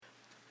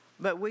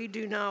But we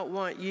do not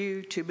want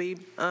you to be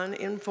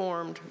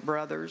uninformed,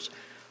 brothers,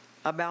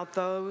 about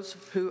those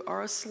who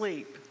are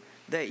asleep,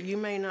 that you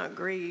may not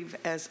grieve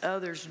as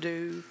others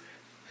do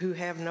who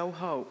have no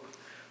hope.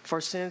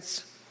 For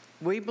since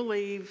we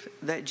believe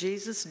that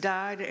Jesus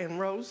died and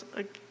rose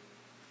again,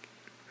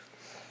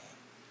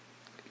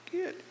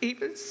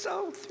 even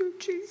so through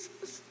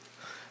Jesus,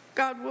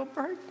 God will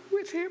bring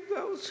with him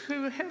those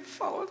who have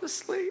fallen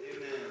asleep.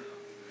 Amen.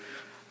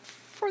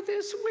 For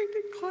this we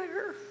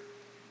declare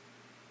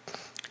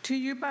to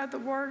you by the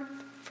word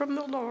from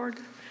the Lord,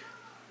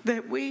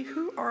 that we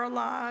who are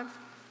alive,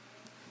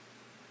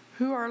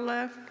 who are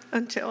left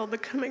until the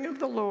coming of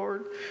the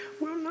Lord,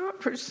 will not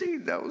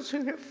precede those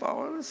who have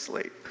fallen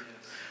asleep.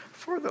 Yes.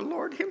 For the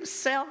Lord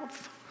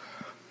himself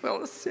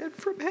will ascend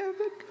from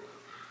heaven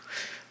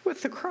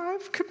with the cry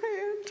of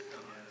command, yes,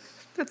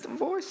 at the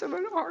voice of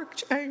an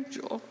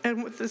archangel,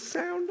 and with the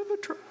sound of a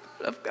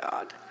trumpet of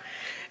God.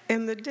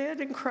 And the dead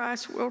in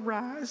Christ will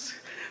rise.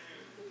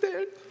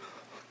 Then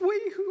we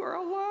who are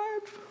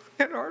alive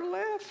and are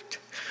left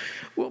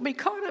will be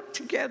caught up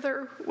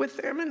together with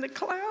them in the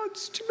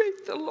clouds to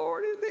meet the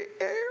Lord in the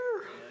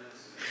air.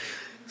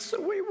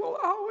 So we will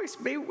always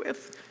be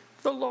with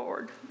the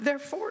Lord.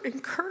 Therefore,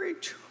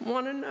 encourage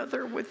one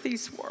another with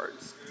these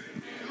words.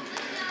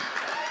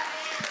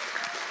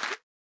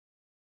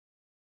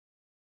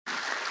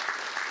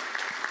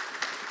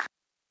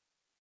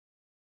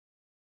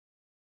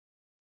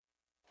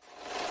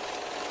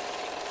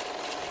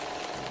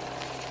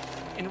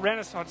 In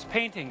Renaissance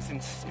paintings, in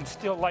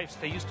still lifes,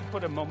 they used to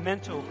put a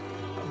memento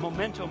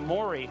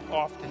Mori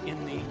often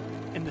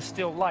in the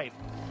still life,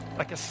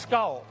 like a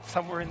skull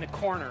somewhere in the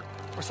corner,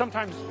 or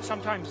sometimes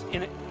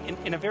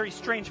in a very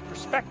strange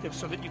perspective,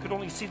 so that you could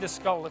only see the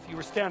skull if you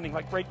were standing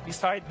like right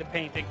beside the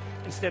painting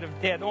instead of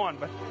dead on.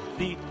 But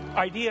the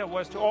idea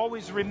was to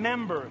always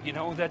remember,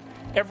 that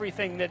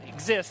everything that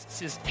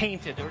exists is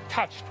tainted or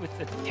touched with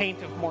the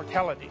taint of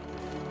mortality,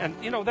 and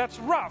that's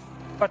rough.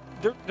 But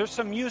there's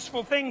some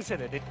useful things in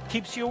it. It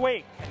keeps you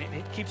awake, and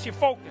it keeps you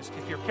focused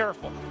if you're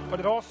careful. But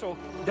it also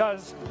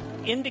does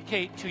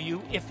indicate to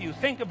you, if you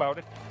think about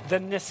it, the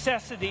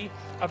necessity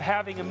of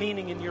having a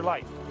meaning in your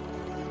life.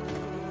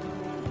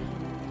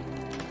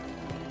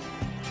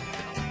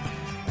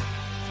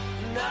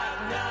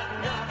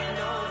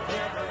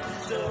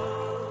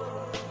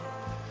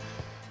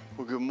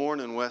 Well, good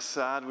morning,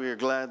 Westside. We are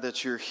glad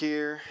that you're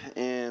here.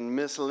 And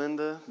Miss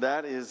Linda,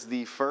 that is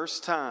the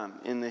first time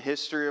in the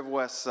history of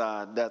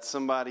Westside that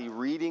somebody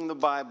reading the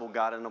Bible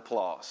got an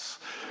applause.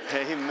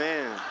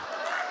 Amen.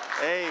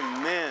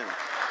 Amen.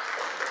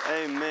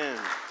 Amen.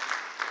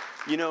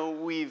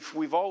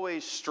 We've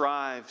always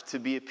strived to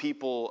be a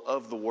people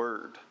of the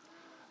Word.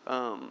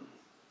 And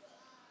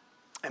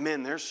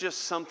there's just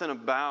something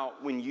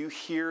about when you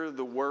hear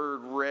the Word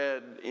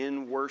read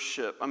in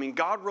worship.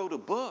 God wrote a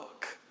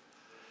book.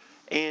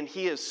 And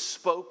he has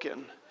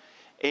spoken,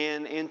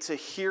 and to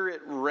hear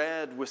it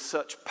read with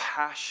such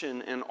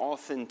passion and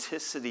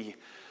authenticity,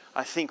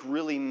 I think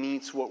really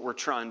meets what we're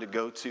trying to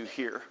go to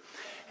here.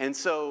 And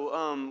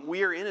so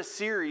we are in a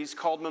series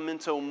called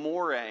Memento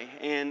Mori.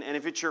 And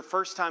if it's your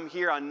first time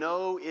here, I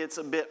know it's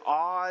a bit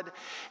odd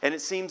and it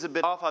seems a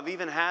bit off. I've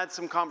even had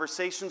some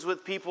conversations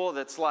with people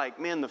that's like,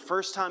 man, the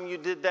first time you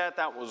did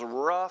that was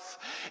rough.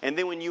 And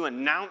then when you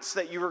announced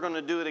that you were going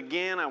to do it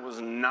again, I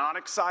was not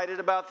excited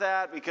about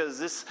that, because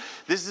this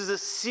is a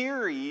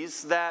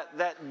series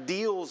that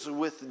deals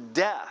with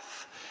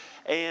death.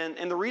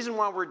 And the reason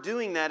why we're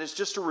doing that is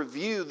just a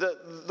review.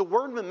 The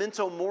word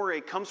memento mori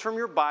comes from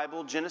your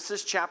Bible,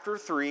 Genesis chapter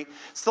 3.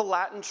 It's the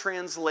Latin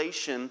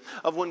translation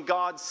of when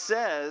God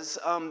says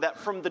that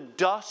from the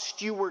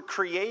dust you were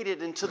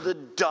created, and to the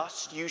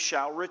dust you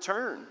shall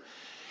return.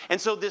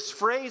 And so this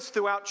phrase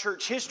throughout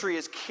church history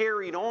is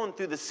carried on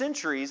through the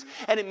centuries,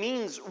 and it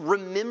means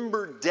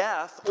remember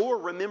death, or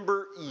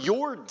remember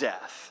your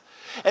death.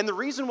 And the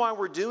reason why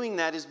we're doing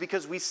that is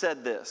because we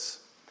said this.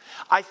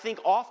 I think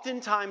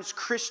oftentimes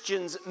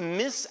Christians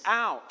miss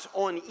out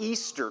on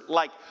Easter.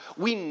 Like,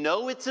 we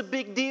know it's a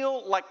big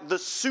deal, like the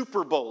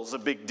Super Bowl's a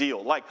big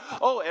deal. Like,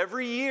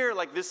 every year,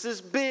 like, this is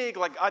big,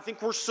 like, I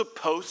think we're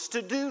supposed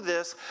to do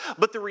this.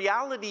 But the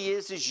reality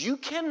is you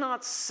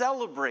cannot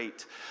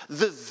celebrate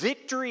the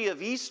victory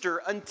of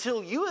Easter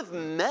until you have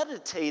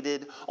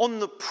meditated on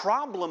the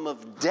problem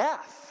of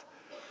death.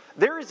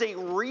 There is a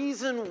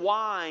reason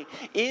why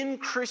in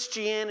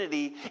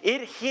Christianity it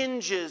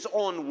hinges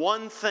on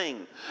one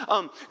thing.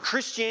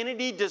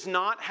 Christianity does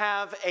not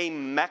have a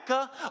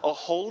Mecca, a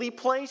holy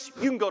place.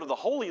 You can go to the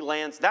Holy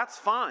Lands, that's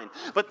fine.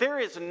 But there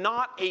is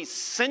not a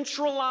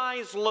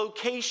centralized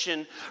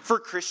location for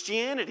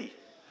Christianity.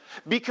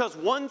 Because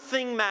one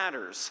thing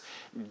matters.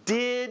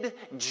 Did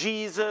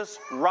Jesus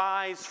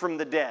rise from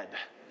the dead?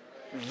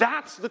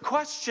 That's the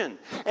question.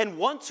 And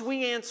once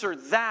we answer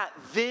that,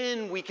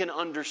 then we can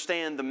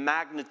understand the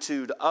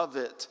magnitude of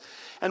it.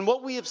 And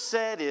what we have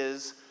said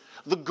is,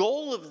 the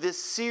goal of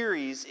this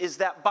series is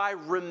that by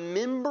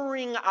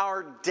remembering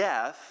our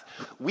death,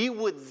 we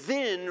would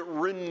then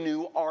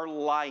renew our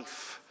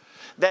life.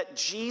 that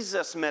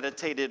Jesus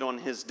meditated on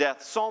his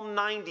death. Psalm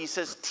 90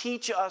 says,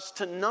 teach us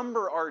to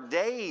number our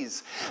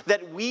days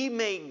that we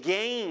may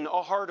gain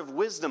a heart of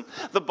wisdom.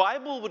 The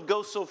Bible would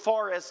go so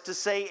far as to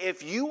say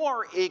if you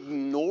are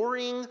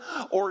ignoring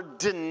or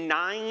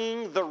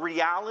denying the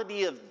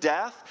reality of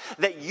death,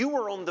 that you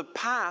are on the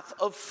path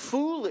of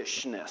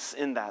foolishness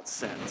in that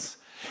sense.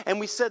 And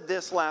we said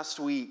this last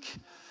week,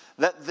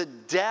 that the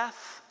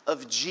death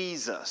of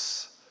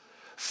Jesus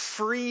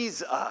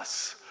frees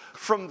us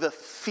from the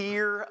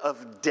fear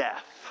of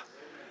death.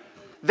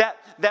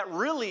 That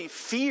really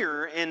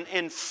fear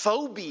and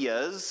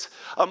phobias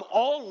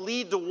all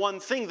lead to one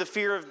thing, the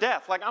fear of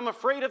death. Like, I'm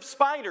afraid of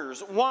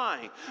spiders.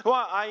 Why?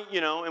 Well,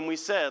 and we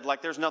said,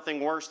 like, there's nothing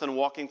worse than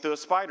walking through a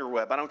spider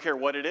web. I don't care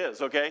what it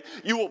is, okay?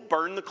 You will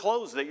burn the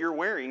clothes that you're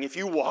wearing if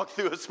you walk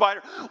through a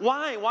spider.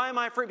 Why? Why am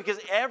I afraid? Because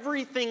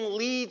everything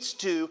leads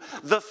to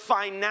the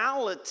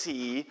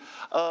finality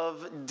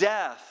of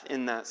death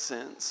in that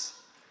sense.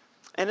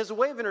 And as a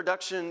way of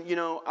introduction,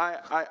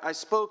 I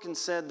spoke and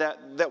said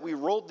that we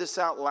rolled this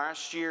out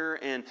last year,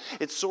 and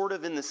it's sort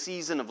of in the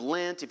season of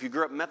Lent, if you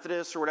grew up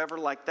Methodist or whatever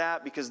like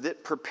that, because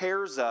it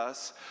prepares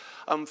us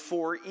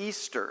for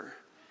Easter.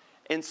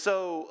 And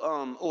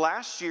so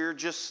last year,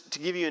 just to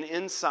give you an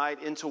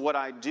insight into what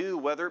I do,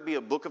 whether it be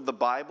a book of the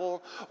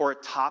Bible or a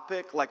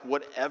topic, like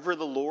whatever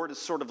the Lord has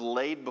sort of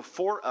laid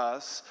before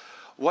us,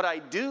 what I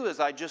do is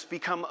I just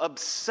become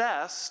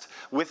obsessed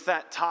with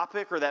that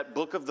topic or that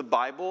book of the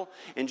Bible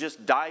and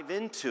just dive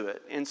into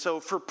it. And so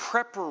for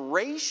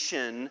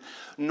preparation,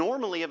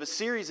 normally of a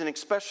series, and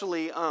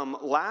especially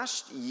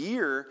last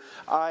year,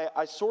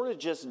 I sort of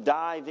just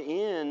dive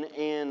in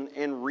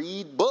and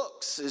read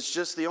books. It's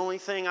just the only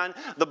thing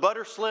the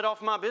butter slid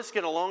off my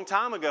biscuit a long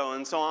time ago.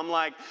 And so I'm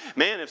like,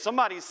 man, if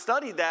somebody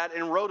studied that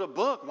and wrote a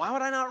book, why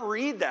would I not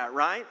read that,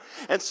 right?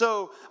 And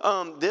so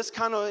this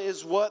kind of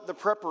is what the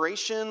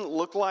preparation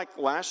looked like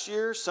last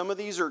year. Some of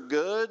these are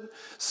good.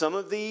 Some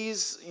of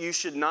these you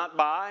should not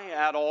buy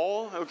at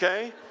all,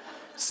 okay?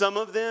 Some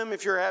of them,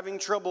 if you're having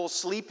trouble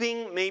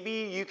sleeping, maybe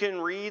you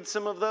can read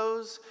some of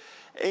those.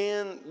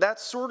 And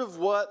that's sort of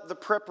what the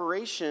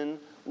preparation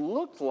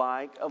looked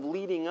like of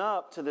leading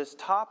up to this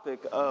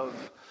topic of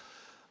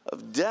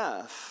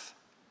death.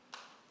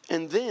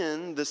 And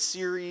then the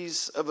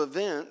series of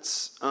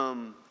events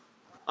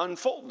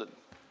unfolded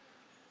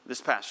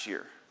this past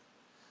year.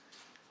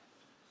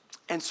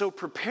 And so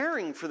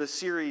preparing for the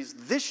series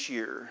this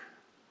year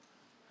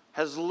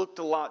has looked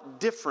a lot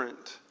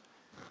different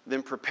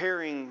than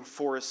preparing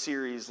for a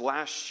series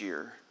last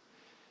year.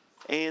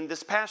 And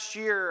this past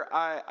year,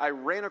 I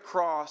ran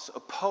across a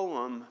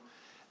poem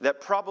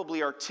that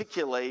probably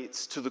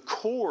articulates to the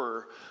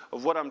core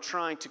of what I'm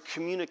trying to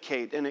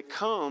communicate. And it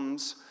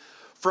comes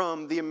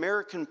from the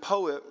American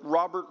poet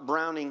Robert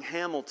Browning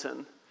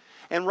Hamilton.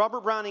 And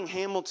Robert Browning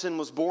Hamilton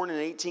was born in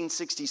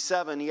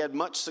 1867. He had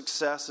much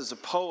success as a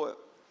poet.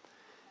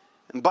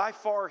 And by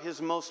far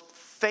his most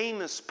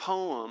famous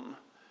poem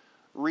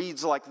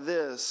reads like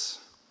this.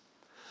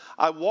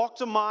 I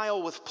walked a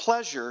mile with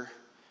pleasure,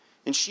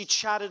 and she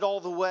chatted all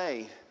the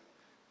way,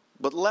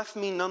 but left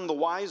me none the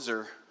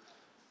wiser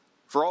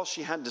for all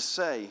she had to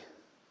say.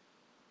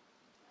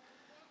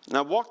 And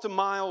I walked a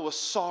mile with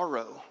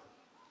sorrow,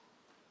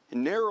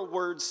 in narrow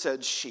words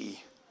said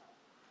she,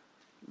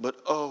 but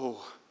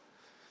oh,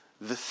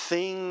 the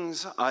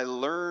things I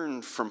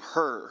learned from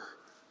her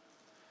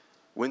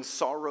when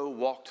sorrow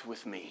walked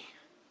with me.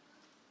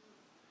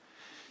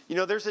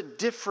 There's a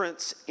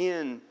difference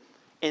in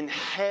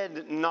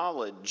head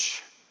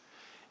knowledge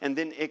and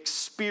then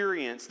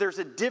experience. There's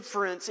a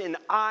difference in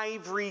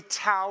ivory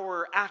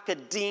tower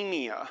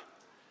academia.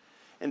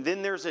 And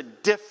then there's a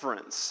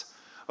difference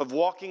of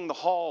walking the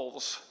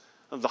halls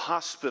of the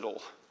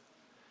hospital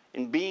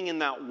and being in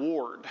that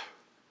ward.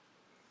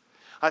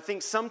 I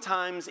think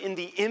sometimes in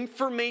the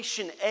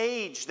information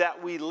age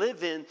that we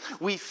live in,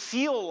 we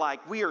feel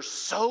like we are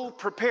so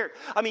prepared.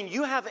 I mean,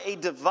 you have a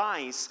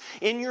device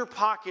in your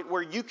pocket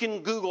where you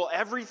can Google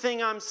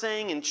everything I'm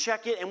saying and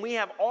check it, and we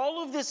have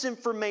all of this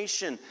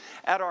information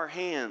at our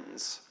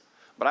hands.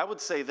 But I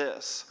would say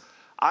this.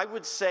 I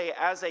would say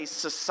as a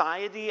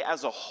society,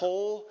 as a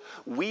whole,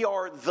 we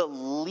are the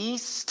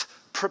least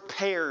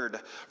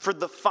prepared for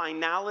the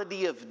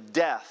finality of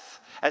death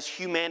as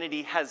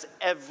humanity has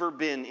ever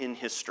been in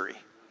history.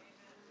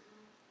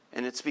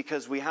 And it's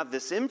because we have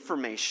this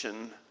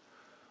information,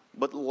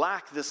 but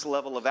lack this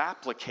level of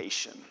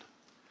application.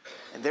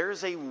 And there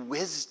is a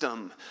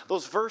wisdom.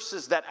 Those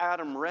verses that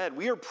Adam read,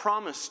 we are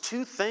promised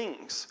two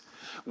things.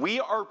 We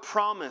are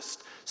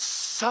promised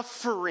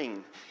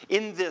suffering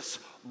in this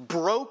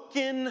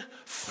broken,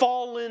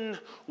 fallen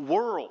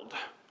world.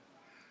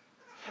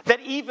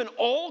 That even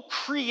all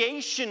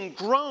creation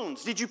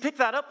groans. Did you pick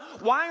that up?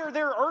 Why are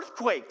there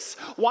earthquakes?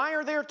 Why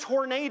are there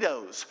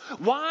tornadoes?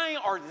 Why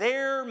are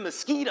there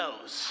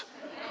mosquitoes?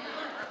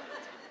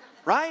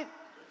 Right?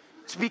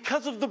 It's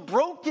because of the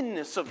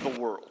brokenness of the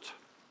world.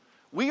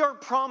 We are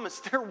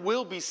promised there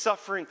will be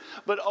suffering,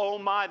 but oh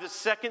my, the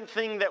second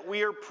thing that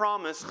we are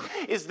promised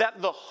is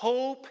that the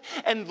hope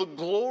and the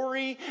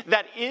glory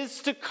that is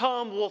to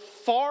come will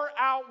far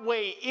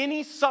outweigh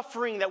any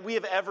suffering that we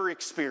have ever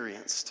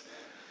experienced.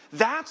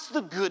 That's the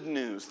good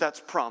news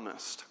that's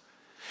promised.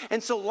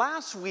 And so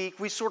last week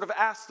we sort of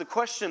asked the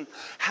question,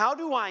 how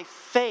do I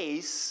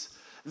face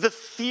the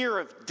fear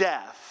of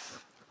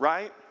death,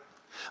 right?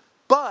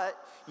 But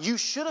you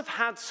should have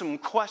had some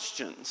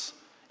questions.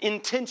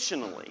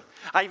 Intentionally.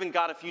 I even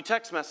got a few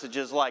text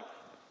messages like,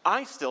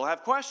 I still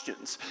have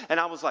questions. And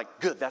I was like,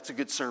 good, that's a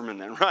good sermon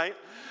then, right?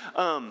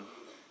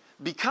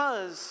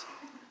 Because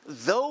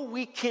though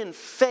we can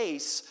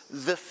face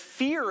the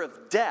fear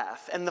of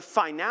death and the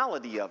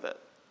finality of it,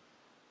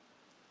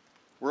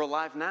 we're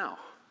alive now.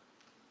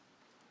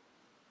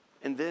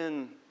 And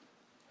then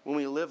when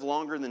we live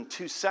longer than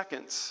 2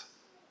 seconds,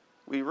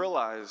 we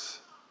realize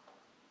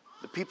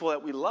the people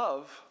that we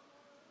love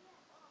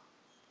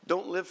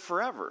don't live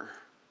forever.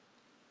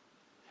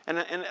 And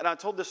I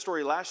told this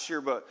story last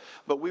year, but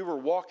we were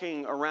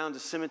walking around a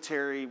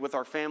cemetery with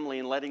our family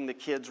and letting the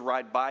kids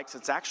ride bikes.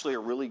 It's actually a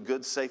really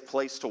good, safe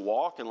place to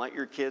walk and let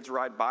your kids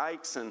ride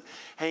bikes and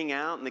hang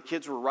out. And the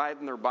kids were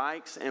riding their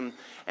bikes. And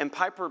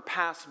Piper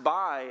passed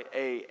by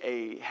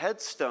a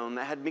headstone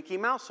that had Mickey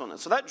Mouse on it.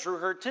 So that drew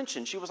her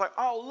attention. She was like,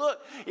 oh,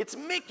 look, it's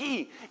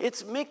Mickey.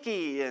 It's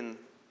Mickey. And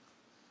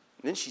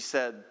then she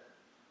said,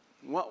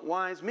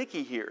 why is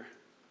Mickey here?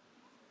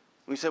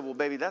 We said, well,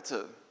 baby, that's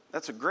a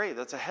grave.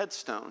 That's a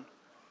headstone.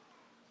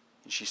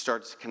 And she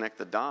starts to connect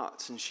the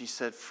dots. And she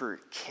said, for a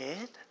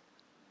kid?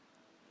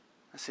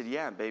 I said,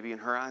 yeah, baby.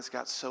 And her eyes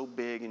got so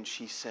big. And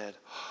she said,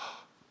 oh,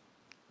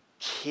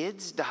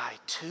 kids die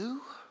too?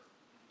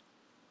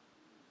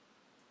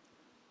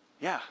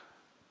 Yeah.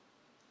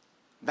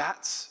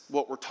 That's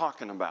what we're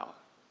talking about.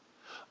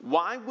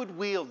 Why would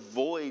we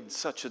avoid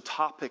such a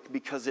topic?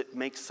 Because it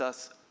makes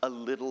us a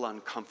little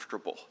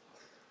uncomfortable.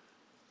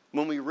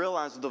 When we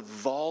realize the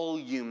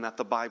volume that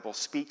the Bible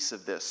speaks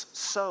of this.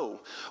 So,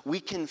 we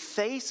can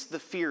face the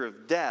fear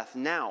of death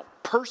now,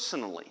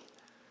 personally.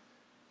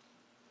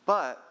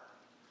 But,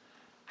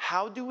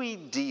 how do we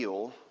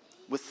deal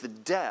with the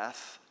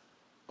death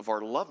of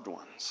our loved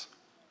ones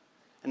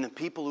and the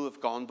people who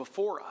have gone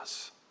before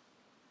us?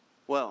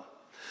 Well,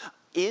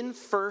 in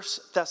 1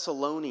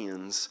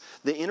 Thessalonians,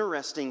 the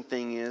interesting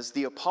thing is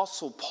the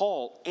Apostle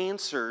Paul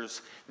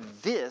answers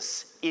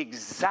this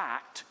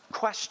exact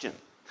question.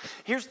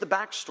 Here's the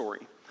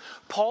backstory.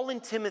 Paul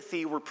and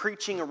Timothy were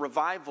preaching a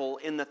revival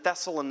in the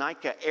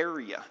Thessalonica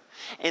area.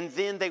 And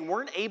then they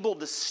weren't able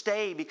to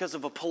stay because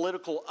of a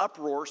political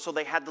uproar, so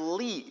they had to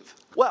leave.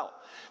 Well,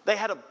 they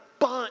had a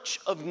bunch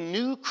of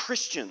new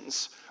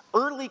Christians,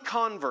 early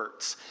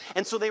converts.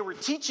 And so they were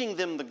teaching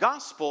them the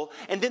gospel,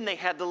 and then they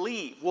had to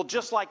leave. Well,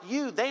 just like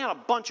you, they had a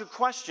bunch of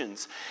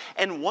questions.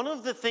 And one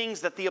of the things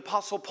that the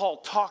Apostle Paul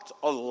talked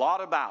a lot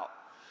about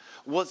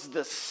was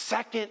the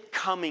second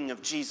coming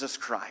of Jesus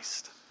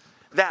Christ.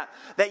 That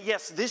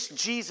yes, this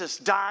Jesus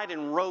died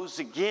and rose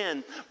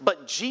again,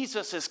 but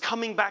Jesus is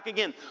coming back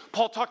again.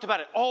 Paul talked about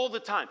it all the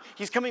time.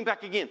 He's coming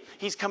back again.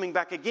 He's coming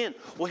back again.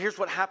 Well, here's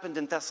what happened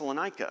in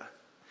Thessalonica.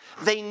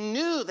 They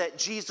knew that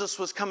Jesus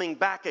was coming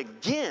back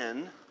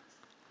again,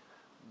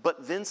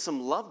 but then some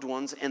loved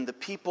ones and the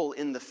people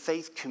in the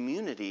faith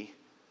community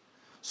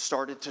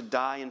started to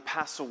die and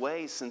pass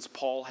away since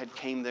Paul had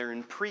came there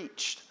and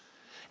preached.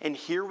 And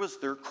here was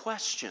their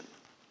question.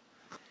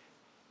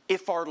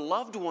 If our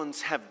loved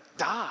ones have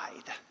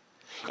died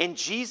and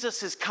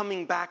Jesus is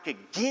coming back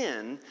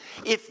again,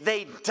 if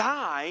they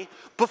die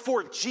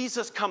before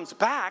Jesus comes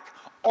back,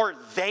 are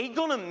they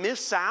going to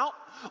miss out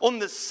on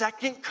the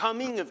second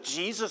coming of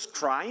Jesus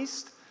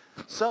Christ?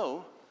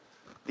 So,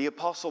 the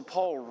Apostle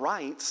Paul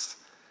writes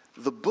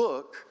the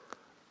book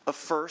of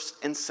 1st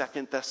and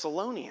 2nd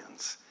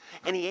Thessalonians.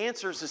 And he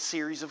answers a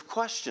series of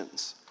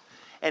questions.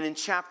 And in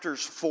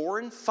chapters 4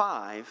 and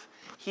 5,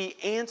 he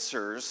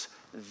answers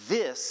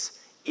this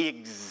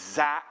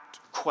exact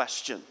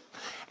question.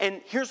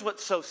 And here's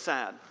what's so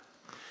sad.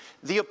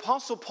 The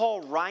Apostle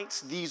Paul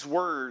writes these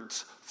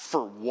words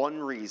for one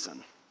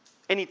reason.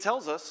 And he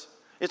tells us,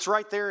 it's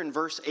right there in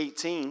verse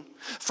 18.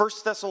 1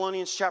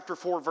 Thessalonians chapter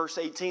 4, verse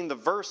 18, the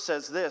verse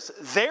says this,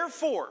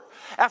 therefore,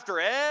 after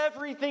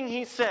everything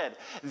he said,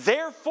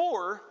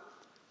 therefore,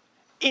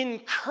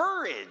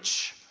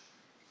 encourage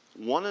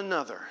one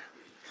another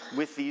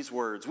with these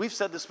words. We've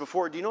said this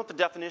before. Do you know what the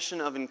definition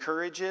of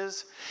encourage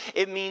is?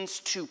 It means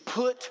to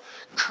put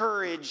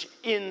courage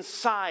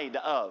inside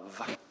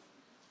of.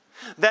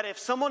 That if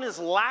someone is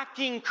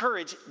lacking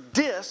courage,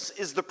 dis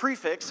is the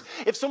prefix.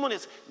 If someone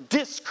is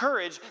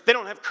discouraged, they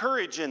don't have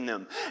courage in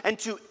them. And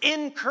to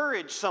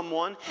encourage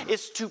someone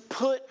is to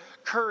put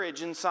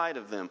courage inside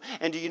of them.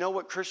 And do you know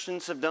what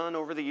Christians have done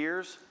over the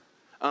years?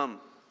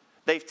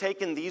 They've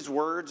taken these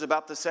words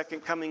about the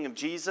second coming of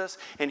Jesus,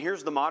 and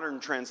here's the modern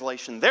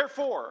translation.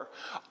 Therefore,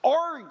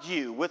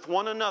 argue with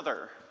one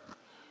another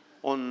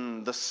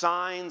on the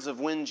signs of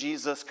when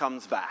Jesus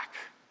comes back.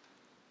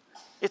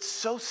 It's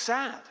so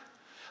sad.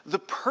 The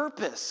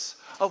purpose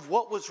of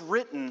what was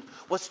written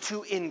was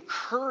to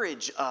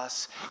encourage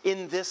us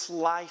in this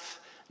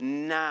life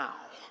now.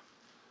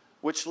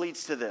 Which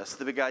leads to this,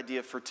 the big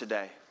idea for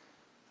today.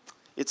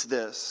 It's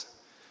this: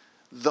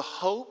 the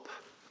hope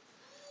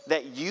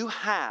that you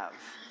have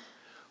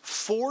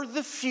for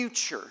the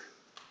future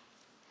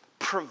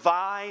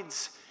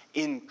provides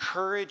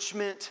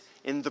encouragement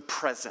in the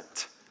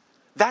present.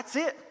 That's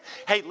it.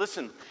 Hey,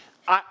 listen,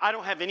 I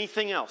don't have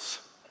anything else.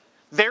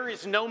 There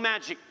is no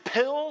magic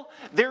pill.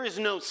 There is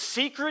no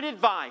secret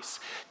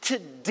advice to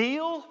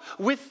deal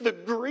with the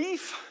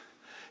grief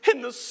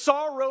and the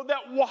sorrow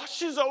that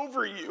washes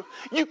over you.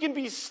 You can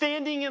be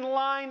standing in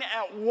line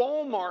at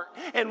Walmart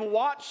and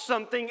watch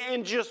something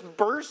and just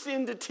burst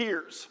into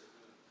tears.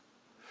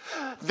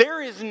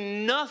 There is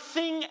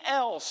nothing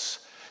else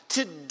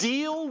to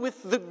deal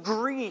with the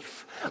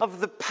grief of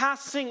the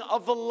passing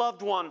of a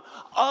loved one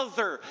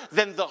other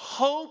than the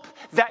hope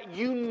that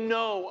you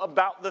know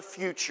about the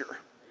future.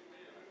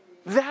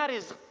 That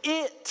is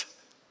it.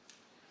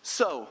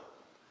 So,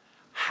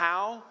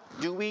 how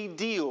do we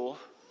deal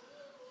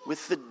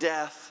with the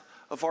death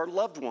of our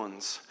loved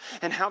ones?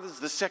 And how does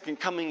the second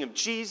coming of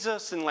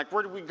Jesus, and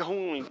where do we go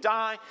when we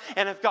die?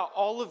 And I've got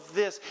all of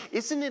this.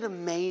 Isn't it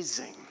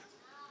amazing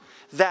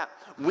that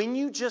when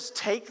you just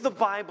take the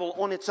Bible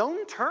on its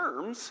own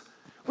terms,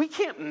 we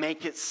can't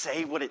make it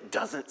say what it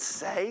doesn't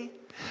say.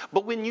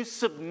 But when you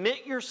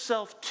submit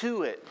yourself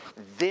to it,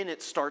 then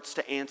it starts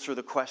to answer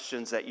the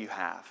questions that you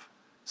have.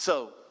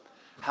 So,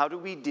 how do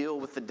we deal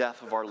with the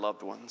death of our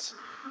loved ones?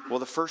 Well,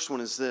 the first one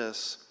is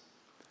this: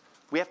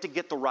 we have to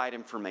get the right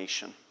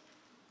information.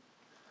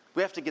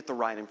 We have to get the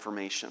right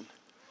information.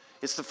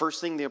 It's the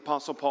first thing the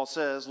Apostle Paul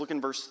says. Look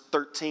in verse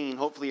 13.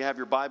 Hopefully you have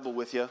your Bible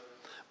with you.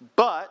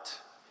 But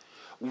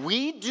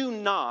we do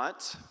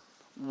not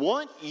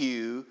want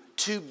you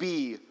to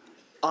be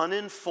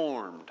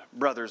uninformed,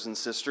 brothers and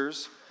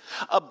sisters,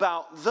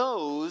 about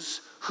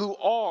those who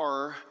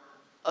are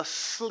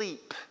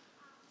asleep.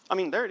 I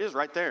mean, there it is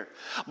right there.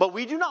 But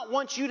we do not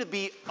want you to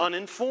be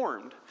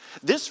uninformed.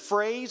 This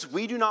phrase,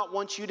 we do not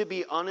want you to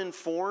be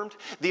uninformed,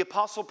 the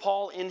Apostle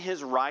Paul in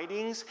his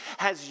writings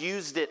has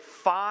used it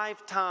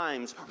 5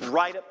 times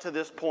right up to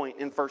this point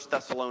in 1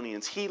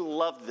 Thessalonians. He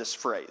loved this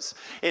phrase.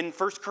 In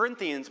 1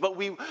 Corinthians, but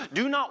we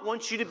do not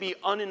want you to be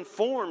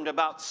uninformed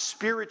about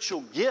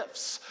spiritual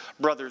gifts,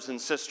 brothers and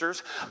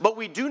sisters. But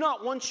we do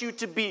not want you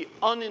to be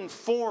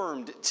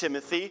uninformed,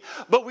 Timothy.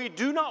 But we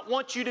do not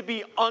want you to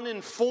be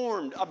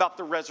uninformed about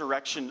the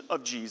resurrection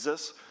of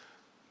Jesus.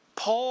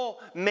 Paul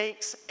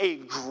makes a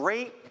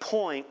great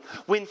point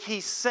when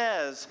he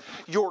says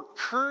your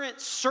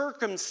current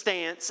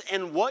circumstance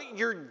and what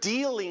you're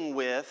dealing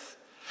with,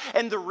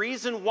 and the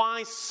reason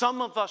why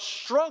some of us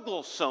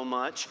struggle so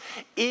much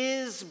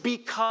is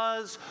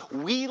because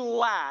we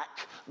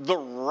lack the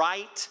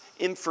right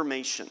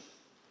information.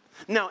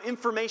 Now,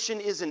 information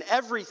isn't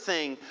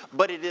everything,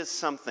 but it is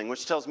something,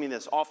 which tells me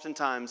this.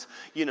 Oftentimes,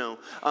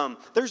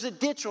 there's a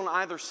ditch on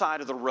either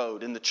side of the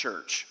road in the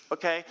church,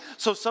 okay?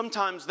 So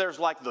sometimes there's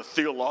the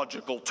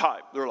theological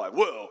type. They're like,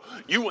 well,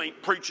 you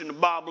ain't preaching the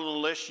Bible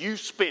unless you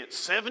spent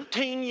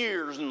 17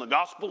 years in the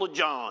Gospel of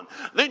John.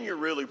 Then you're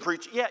really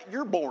preaching. Yeah,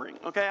 you're boring,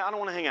 okay? I don't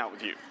want to hang out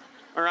with you,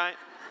 all right?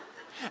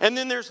 And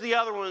then there's the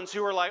other ones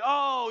who are like,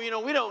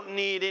 we don't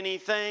need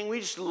anything.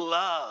 We just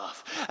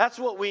love. That's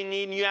what we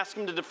need. And you ask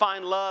them to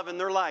define love, and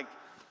they're like,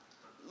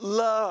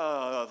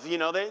 love.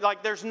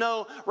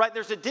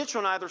 There's a ditch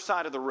on either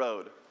side of the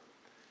road.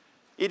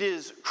 It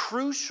is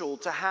crucial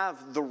to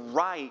have the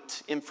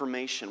right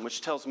information,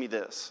 which tells me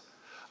this.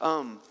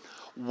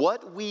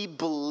 What we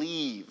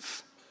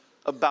believe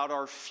about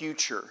our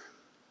future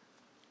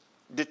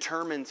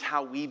determines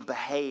how we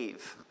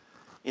behave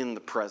in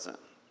the present.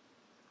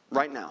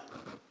 Right now.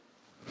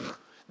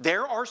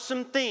 There are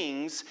some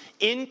things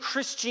in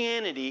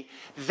Christianity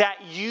that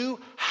you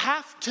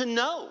have to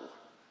know.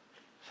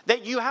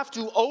 That you have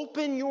to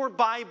open your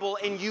Bible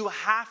and you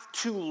have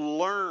to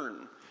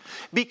learn.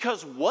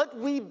 Because what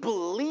we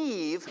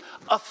believe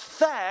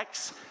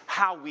affects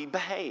how we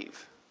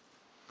behave.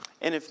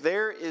 And if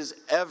there is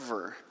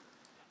ever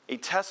a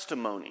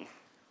testimony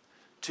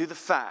to the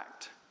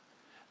fact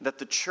that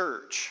the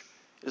church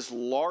is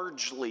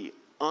largely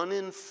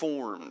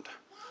uninformed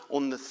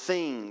on the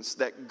things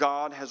that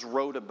God has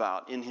wrote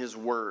about in His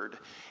Word,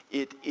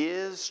 it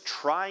is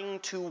trying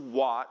to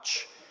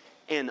watch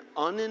an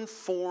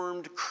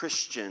uninformed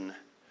Christian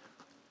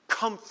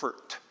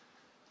comfort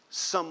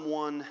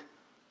someone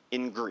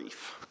in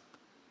grief.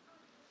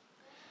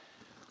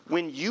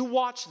 When you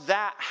watch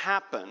that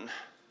happen,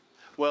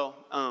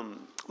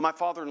 my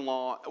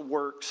father-in-law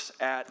works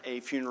at a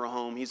funeral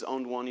home. He's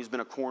owned one. He's been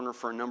a coroner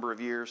for a number of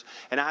years.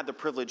 And I had the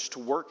privilege to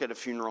work at a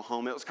funeral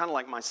home. It was kind of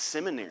like my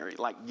seminary,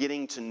 like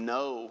getting to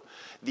know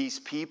these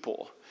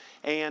people.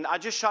 And I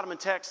just shot him a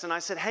text and I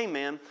said, hey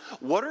man,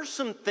 what are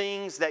some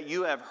things that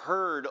you have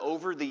heard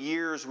over the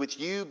years with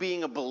you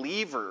being a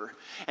believer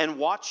and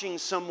watching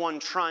someone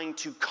trying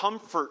to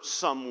comfort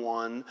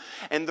someone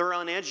and they're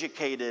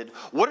uneducated?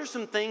 What are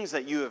some things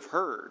that you have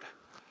heard?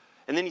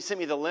 And then he sent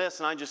me the list,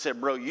 and I just said,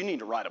 bro, you need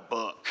to write a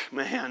book,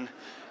 man.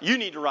 You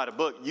need to write a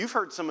book. You've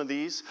heard some of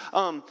these.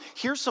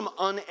 Here's some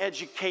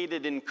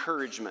uneducated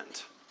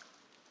encouragement.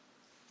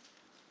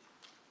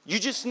 You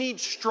just need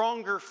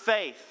stronger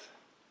faith.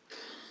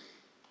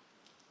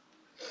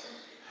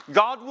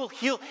 God will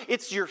heal.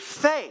 It's your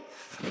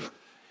faith.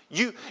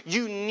 You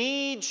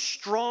need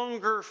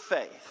stronger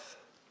faith.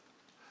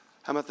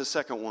 How about the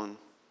second one?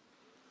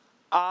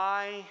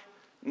 I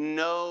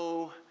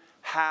know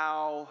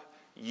how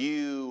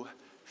you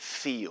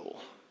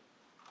feel.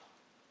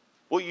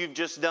 What you've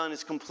just done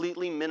is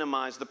completely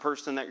minimize the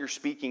person that you're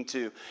speaking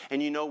to.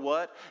 And you know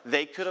what?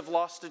 They could have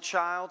lost a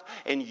child,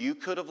 and you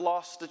could have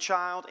lost a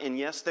child. And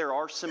yes, there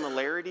are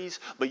similarities,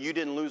 but you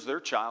didn't lose their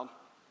child.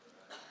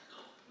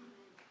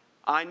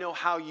 I know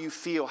how you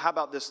feel. How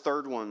about this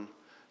third one?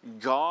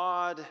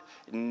 God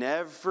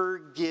never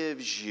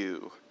gives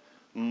you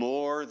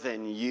more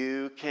than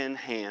you can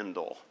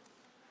handle.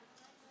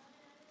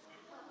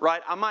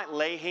 Right? I might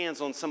lay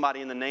hands on somebody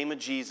in the name of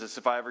Jesus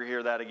if I ever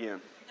hear that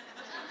again.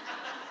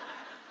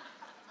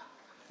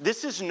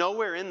 This is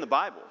nowhere in the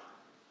Bible.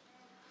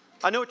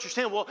 I know what you're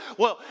saying.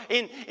 Well,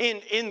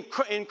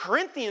 in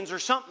Corinthians or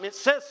something, it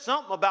says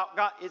something about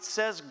God. It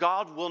says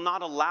God will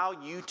not allow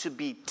you to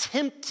be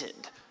tempted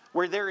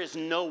where there is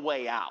no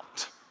way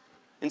out.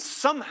 And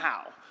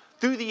somehow,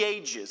 through the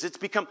ages, it's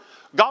become,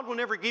 God will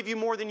never give you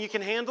more than you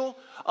can handle.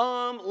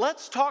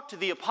 Let's talk to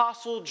the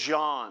Apostle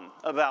John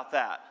about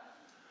that.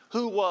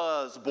 Who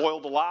was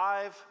boiled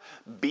alive,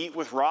 beat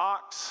with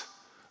rocks.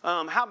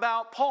 How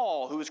about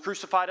Paul, who was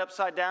crucified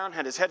upside down,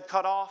 had his head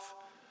cut off?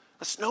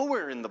 That's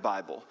nowhere in the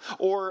Bible.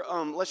 Or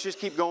let's just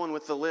keep going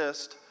with the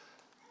list.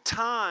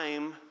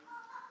 Time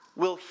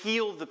will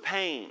heal the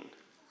pain.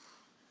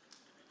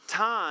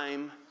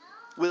 Time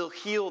will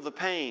heal the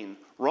pain.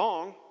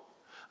 Wrong.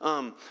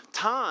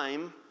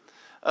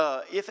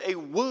 If a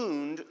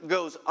wound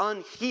goes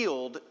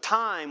unhealed,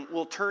 time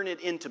will turn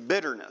it into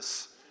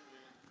bitterness.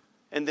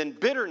 And then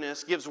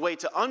bitterness gives way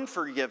to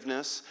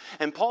unforgiveness.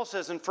 And Paul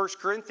says in 1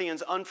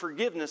 Corinthians,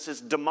 unforgiveness is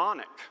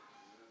demonic.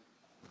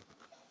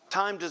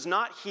 Time does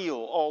not heal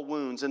all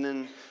wounds. And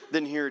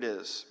then here it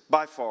is,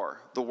 by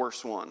far the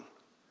worst one.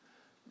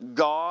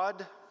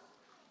 God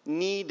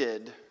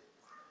needed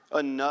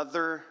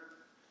another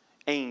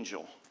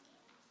angel.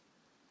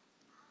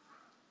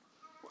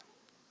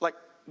 Like,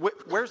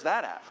 where's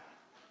that at?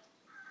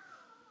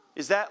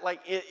 Is that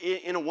like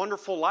in A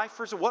Wonderful Life?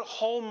 What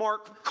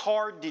Hallmark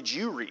card did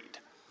you read?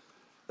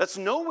 That's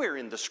nowhere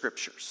in the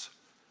scriptures.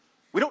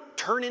 We don't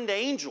turn into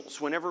angels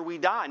whenever we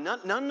die.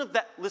 None of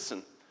that.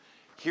 Listen,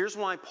 here's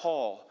why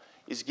Paul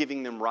is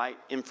giving them right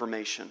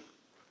information.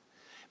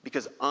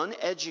 Because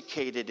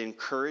uneducated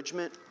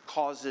encouragement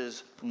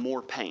causes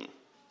more pain.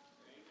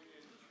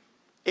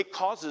 It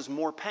causes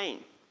more pain.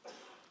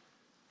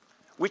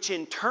 Which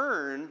in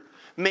turn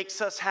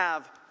makes us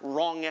have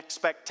wrong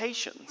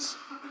expectations.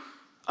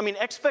 I mean,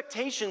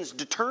 expectations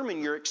determine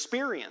your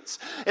experience.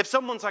 If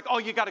someone's like, oh,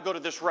 you got to go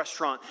to this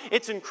restaurant,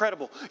 it's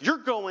incredible. You're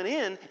going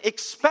in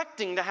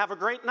expecting to have a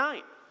great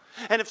night.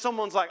 And if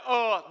someone's like,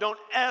 oh, don't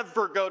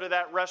ever go to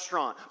that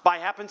restaurant, by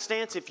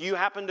happenstance, if you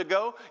happen to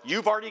go,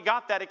 you've already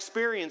got that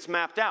experience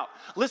mapped out.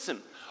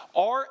 Listen,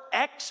 our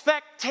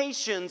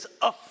expectations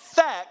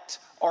affect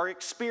our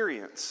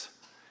experience.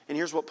 And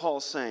here's what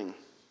Paul's saying.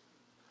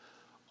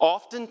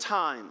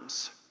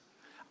 Oftentimes,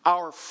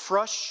 our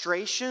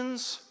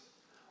frustrations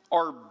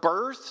are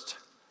birthed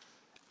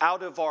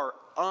out of our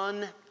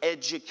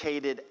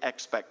uneducated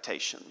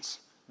expectations.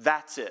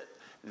 That's it.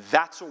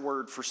 That's a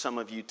word for some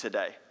of you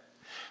today.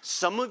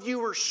 Some of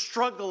you are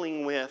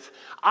struggling with,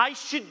 I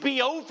should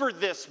be over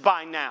this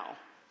by now.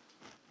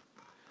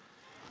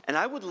 And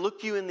I would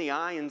look you in the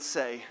eye and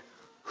say,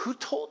 who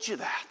told you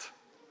that?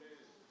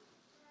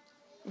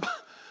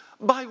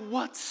 By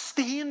what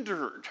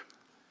standard?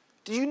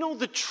 Do you know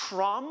the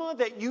trauma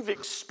that you've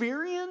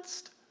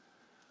experienced?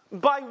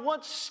 By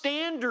what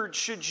standard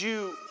should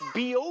you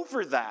be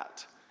over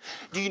that?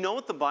 Do you know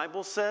what the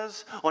Bible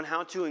says on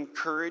how to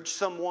encourage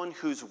someone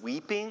who's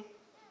weeping?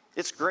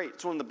 It's great.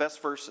 It's one of the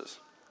best verses.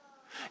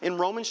 In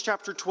Romans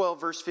chapter 12,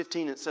 verse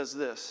 15, it says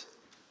this.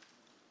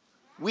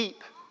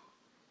 Weep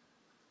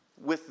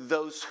with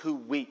those who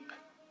weep.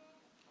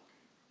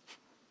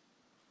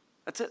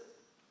 That's it.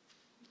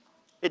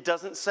 It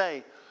doesn't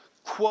say,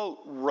 quote,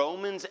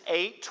 Romans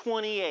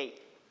 8:28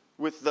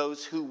 with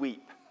those who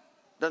weep.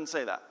 It doesn't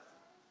say that.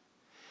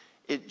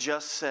 It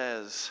just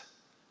says,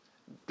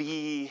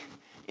 be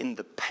in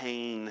the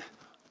pain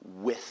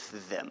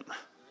with them.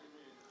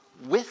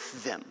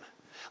 With them.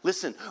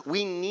 Listen,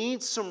 we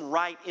need some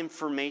right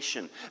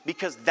information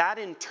because that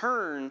in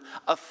turn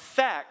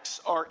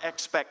affects our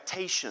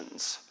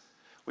expectations.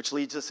 Which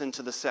leads us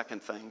into the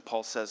second thing.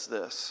 Paul says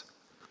this.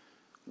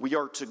 We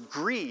are to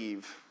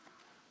grieve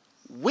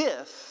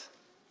with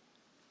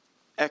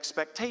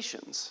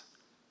expectations.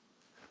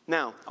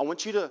 Now, I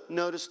want you to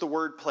notice the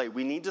wordplay.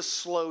 We need to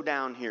slow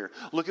down here.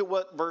 Look at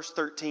what verse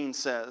 13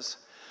 says.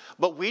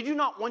 But we do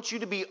not want you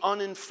to be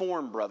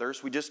uninformed,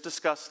 brothers. We just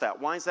discussed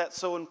that. Why is that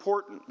so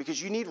important? Because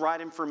you need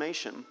right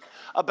information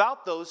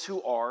about those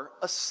who are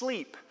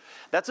asleep.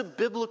 That's a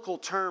biblical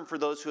term for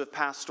those who have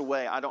passed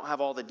away. I don't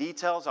have all the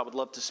details. I would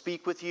love to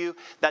speak with you.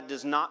 That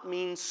does not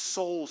mean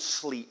soul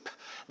sleep.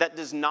 That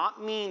does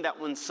not mean that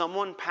when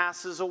someone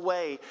passes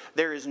away,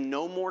 there is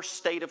no more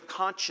state of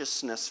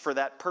consciousness for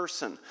that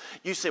person.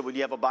 You say, well, do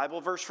you have a Bible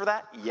verse for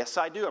that? Yes,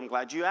 I do. I'm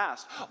glad you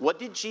asked. What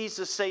did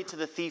Jesus say to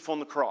the thief on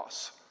the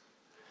cross?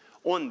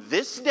 On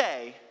this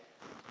day,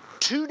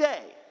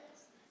 today,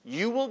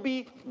 you will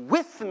be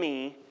with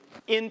me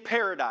in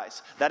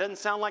paradise. That doesn't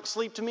sound like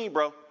sleep to me,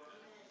 bro.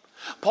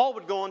 Paul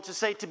would go on to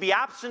say to be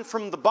absent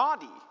from the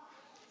body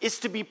is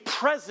to be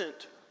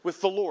present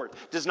with the Lord.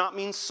 Does not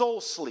mean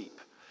soul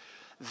sleep.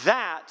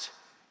 That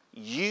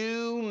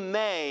you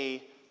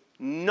may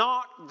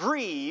not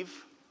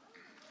grieve.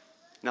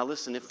 Now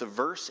listen, if the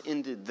verse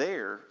ended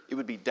there, it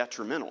would be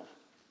detrimental.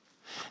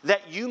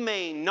 That you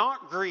may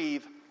not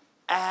grieve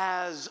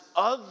as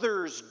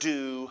others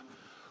do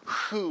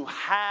who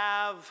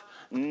have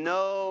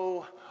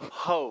no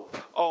hope.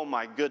 Oh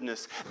my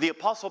goodness. The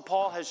Apostle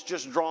Paul has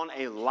just drawn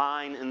a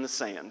line in the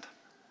sand.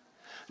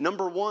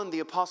 Number one, the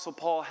Apostle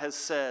Paul has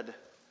said,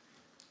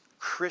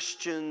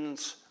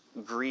 Christians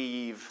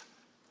grieve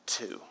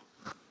too.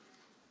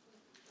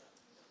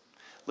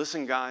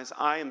 Listen, guys,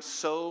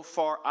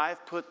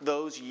 I've put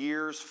those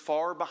years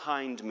far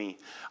behind me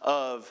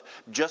of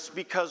just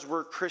because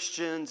we're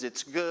Christians,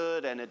 it's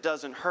good and it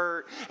doesn't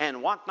hurt and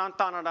and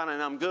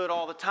I'm good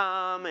all the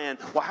time and,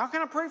 well, how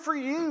can I pray for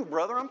you,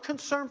 brother? I'm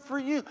concerned for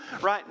you.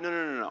 Right?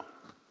 No.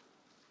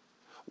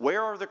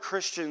 Where are the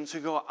Christians who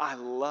go, I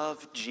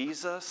love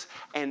Jesus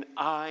and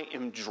I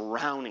am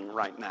drowning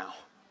right now?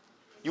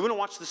 You want to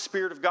watch the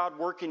Spirit of God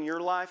work in your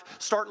life?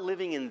 Start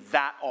living in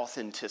that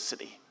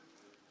authenticity.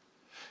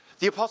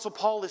 The Apostle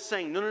Paul is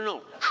saying,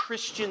 no.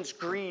 Christians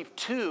grieve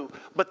too,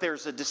 but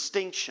there's a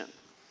distinction.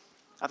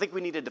 I think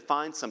we need to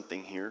define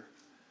something here.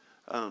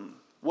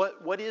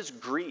 What is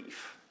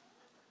grief?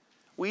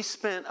 We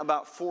spent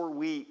about 4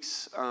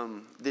 weeks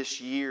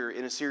this year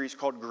in a series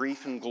called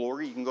Grief and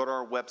Glory. You can go to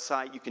our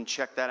website. You can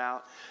check that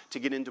out to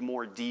get into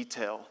more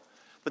detail.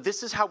 But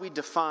this is how we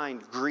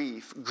define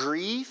grief.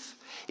 Grief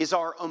is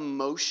our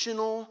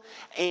emotional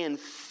and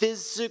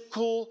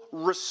physical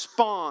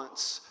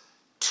response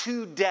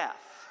to death.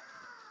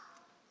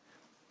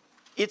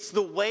 It's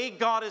the way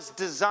God has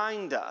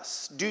designed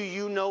us. Do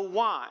you know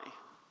why?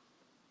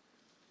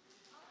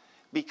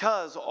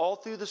 Because all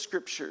through the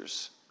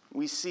scriptures,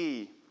 we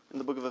see in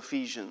the book of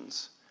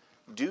Ephesians,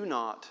 do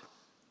not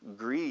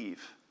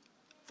grieve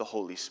the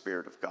Holy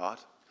Spirit of God.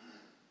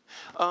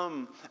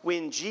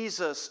 When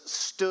Jesus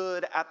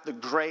stood at the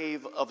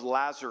grave of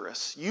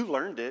Lazarus, you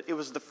learned it. It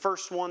was the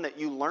first one that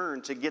you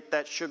learned to get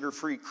that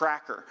sugar-free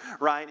cracker,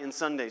 right, in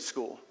Sunday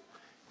school.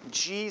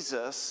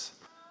 Jesus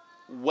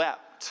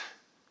wept.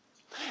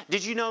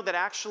 Did you know that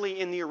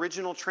actually in the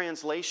original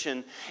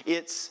translation,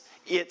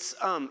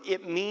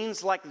 it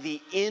means like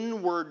the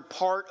inward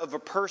part of a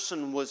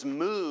person was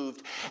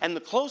moved, and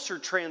the closer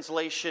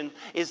translation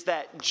is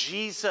that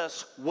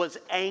Jesus was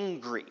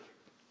angry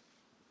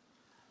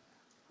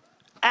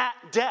at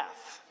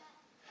death,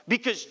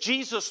 because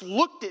Jesus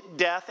looked at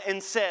death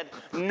and said,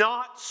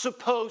 not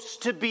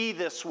supposed to be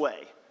this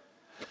way.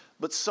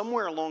 But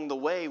somewhere along the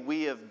way,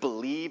 we have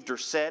believed or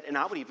said, and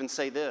I would even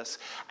say this,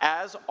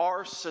 as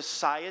our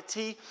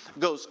society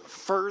goes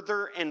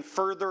further and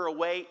further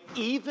away,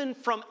 even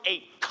from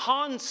a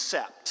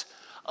concept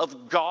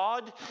of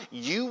God,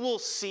 you will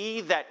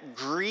see that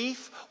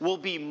grief will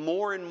be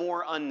more and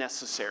more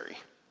unnecessary.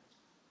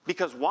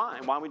 Because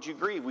why? Why would you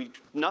grieve?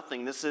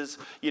 Nothing. This is,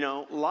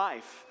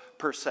 life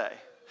per se.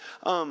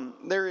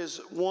 There is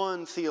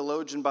one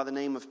theologian by the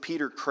name of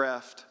Peter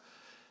Kreeft.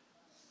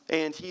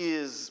 And he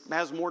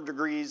has more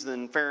degrees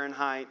than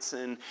Fahrenheit's,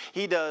 and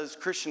he does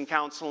Christian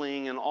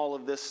counseling and all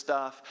of this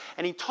stuff.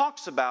 And he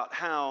talks about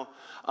how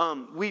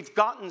we've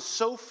gotten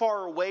so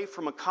far away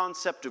from a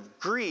concept of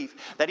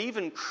grief that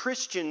even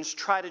Christians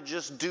try to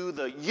just do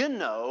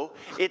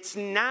it's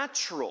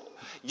natural.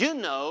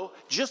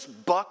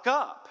 Just buck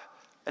up.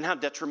 And how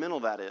detrimental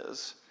that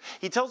is.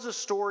 He tells a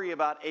story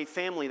about a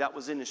family that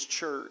was in his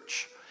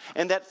church.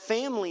 And that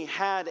family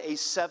had a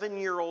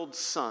 7-year-old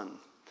son.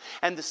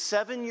 And the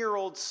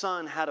 7-year-old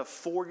son had a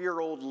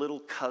 4-year-old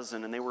little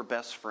cousin, and they were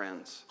best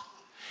friends.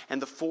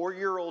 And the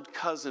 4-year-old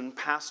cousin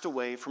passed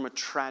away from a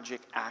tragic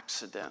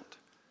accident.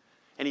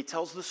 And he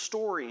tells the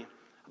story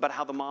about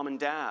how the mom and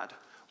dad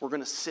were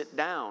going to sit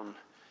down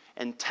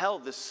and tell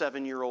this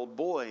 7-year-old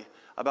boy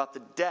about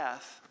the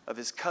death of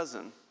his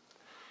cousin.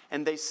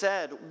 And they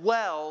said,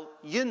 well,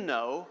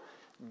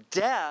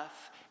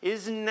 death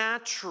is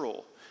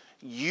natural.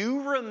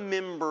 You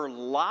remember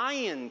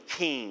Lion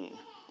King,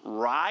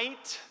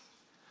 right?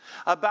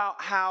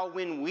 About how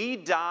when we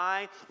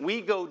die,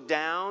 we go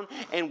down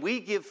and we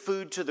give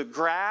food to the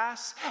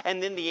grass,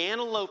 and then the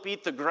antelope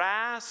eat the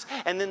grass,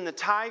 and then the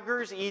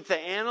tigers eat the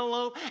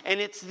antelope,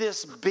 and it's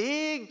this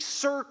big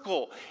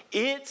circle.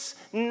 It's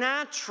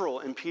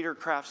natural. And Peter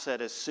Kreeft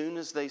said, as soon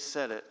as they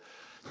said it,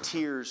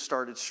 tears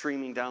started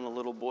streaming down the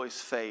little boy's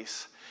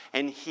face.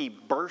 And he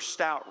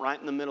burst out right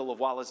in the middle of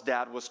while his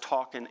dad was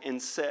talking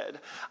and said,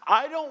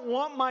 "I don't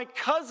want my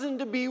cousin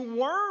to be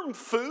worm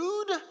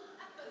food."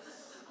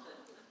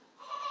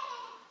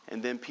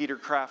 And then Peter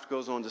Kraft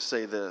goes on to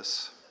say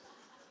this: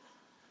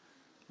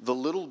 the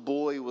little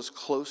boy was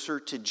closer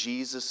to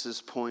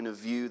Jesus' point of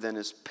view than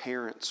his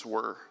parents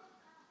were.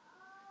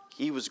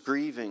 He was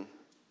grieving.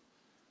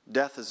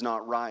 Death is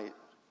not right.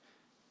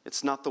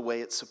 It's not the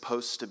way it's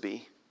supposed to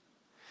be.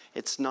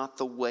 It's not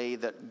the way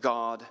that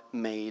God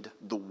made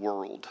the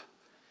world.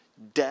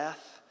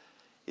 Death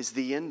is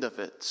the end of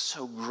it.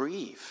 So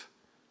grieve.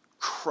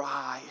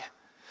 Cry.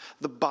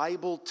 The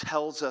Bible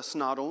tells us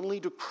not only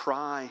to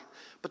cry,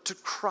 but to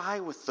cry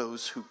with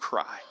those who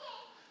cry.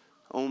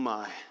 Oh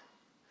my.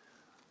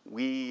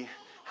 We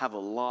have a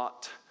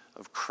lot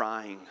of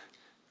crying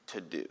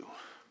to do.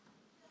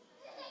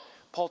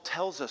 Paul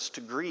tells us to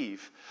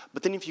grieve.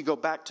 But then if you go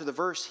back to the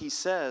verse, he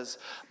says,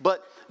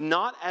 but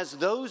not as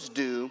those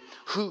do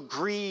who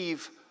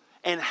grieve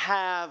and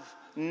have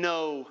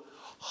no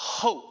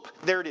hope.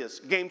 There it is.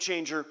 Game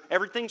changer.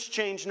 Everything's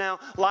changed now.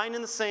 Line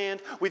in the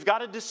sand. We've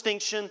got a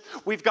distinction.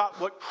 We've got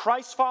what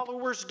Christ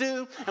followers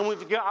do, and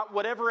we've got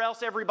whatever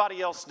else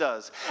everybody else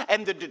does.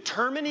 And the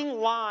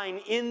determining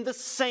line in the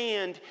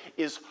sand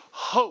is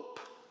hope.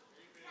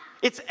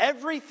 It's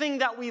everything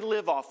that we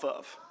live off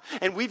of.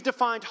 And we've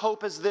defined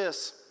hope as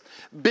this: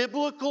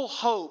 biblical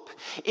hope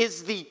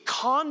is the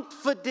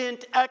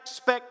confident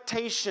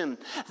expectation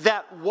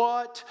that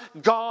what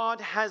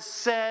God has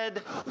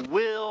said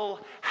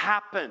will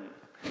happen.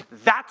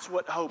 That's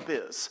what hope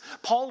is.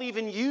 Paul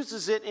even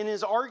uses it in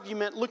his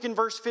argument. Look in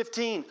verse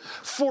 15.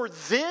 For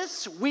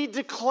this we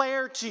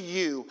declare to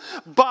you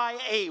by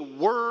a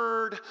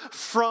word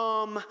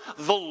from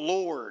the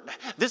Lord.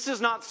 This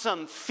is not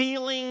some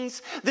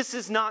feelings. This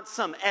is not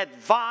some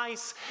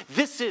advice.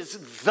 This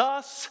is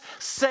thus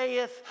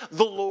saith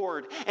the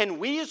Lord. And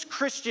we as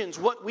Christians,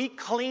 what we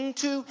cling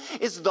to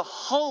is the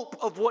hope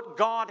of what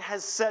God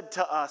has said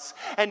to us.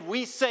 And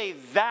we say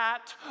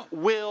that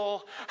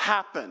will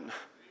happen.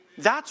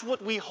 That's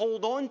what we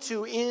hold on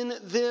to in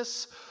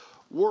this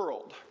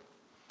world.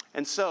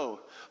 And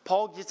so,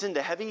 Paul gets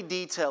into heavy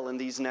detail in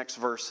these next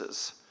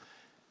verses.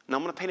 And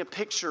I'm going to paint a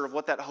picture of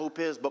what that hope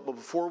is, but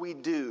before we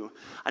do,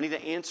 I need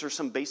to answer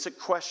some basic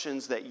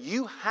questions that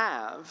you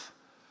have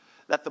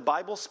that the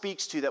Bible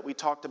speaks to that we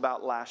talked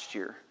about last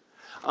year.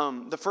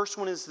 The first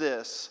one is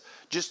this: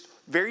 just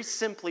very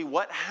simply,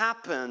 what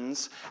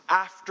happens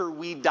after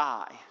we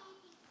die?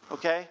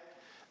 Okay?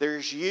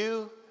 There's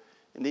you,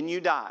 and then you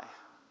die.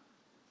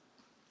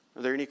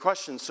 Are there any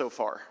questions so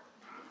far?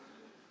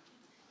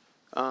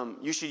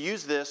 You should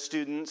use this,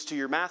 students, to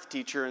your math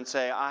teacher and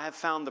say, I have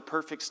found the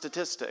perfect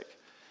statistic.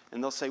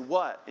 And they'll say,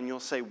 what? And you'll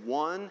say,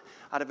 1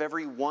 out of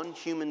every 1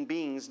 human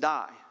beings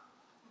die.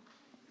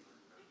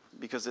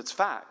 Because it's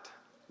fact.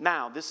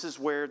 Now, this is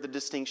where the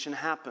distinction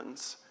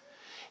happens.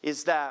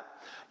 Is that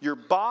your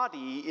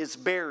body is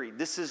buried.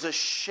 This is a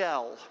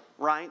shell,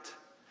 right?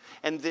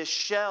 And this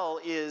shell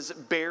is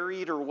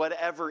buried or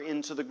whatever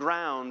into the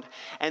ground.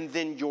 And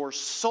then your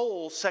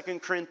soul, 2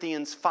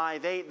 Corinthians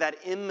 5:8, that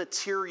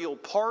immaterial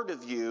part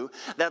of you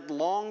that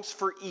longs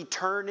for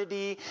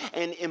eternity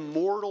and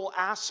immortal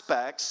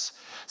aspects,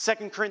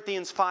 2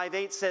 Corinthians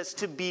 5:8 says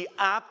to be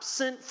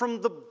absent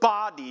from the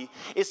body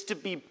is to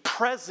be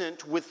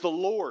present with the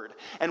Lord.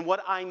 And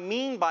what I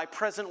mean by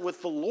present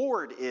with the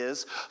Lord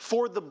is,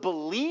 for the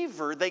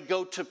believer, they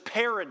go to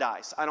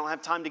paradise. I don't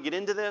have time to get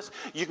into this.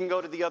 You can go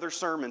to the other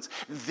sermons.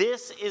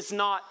 This is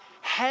not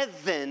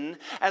heaven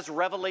as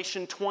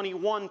Revelation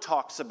 21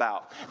 talks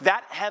about.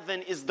 That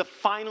heaven is the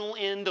final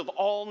end of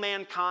all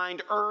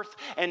mankind, earth,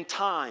 and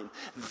time.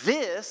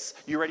 This,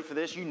 you ready for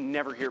this? You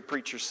never hear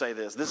preachers say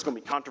this. This is going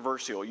to be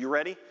controversial. You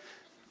ready?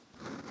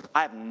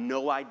 I have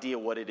no idea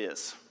what it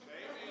is.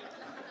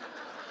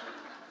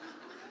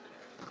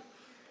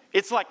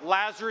 It's like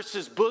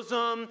Lazarus'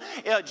 bosom.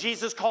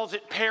 Jesus calls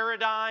it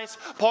paradise.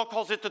 Paul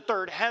calls it the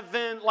third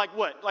heaven. Like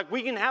what? Like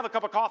we can have a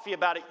cup of coffee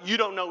about it. You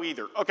don't know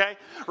either, okay?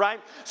 Right?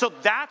 So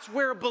that's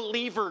where a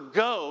believer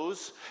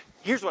goes.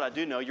 Here's what I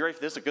do know. You ready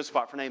for this? A good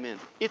spot for an amen.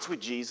 It's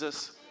with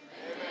Jesus.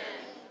 Amen.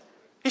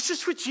 It's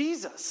just with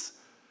Jesus.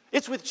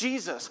 It's with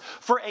Jesus.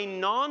 For a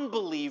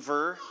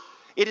non-believer,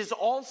 it is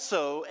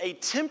also a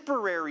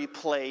temporary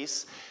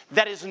place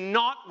that is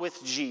not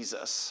with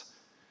Jesus.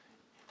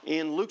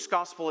 In Luke's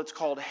gospel, it's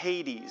called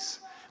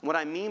Hades. What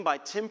I mean by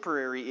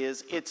temporary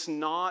is it's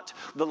not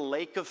the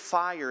lake of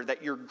fire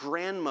that your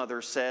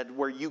grandmother said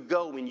where you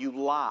go when you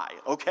lie,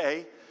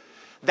 okay?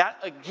 That,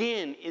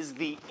 again, is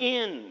the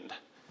end.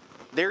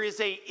 There is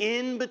an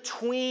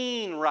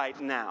in-between right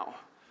now.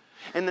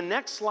 And the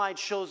next slide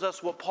shows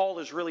us what Paul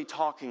is really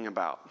talking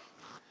about.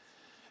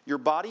 Your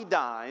body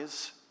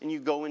dies and you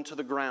go into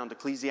the ground.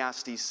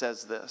 Ecclesiastes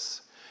says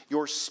this.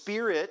 Your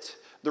spirit,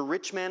 the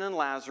rich man and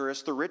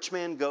Lazarus, the rich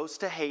man goes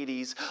to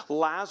Hades.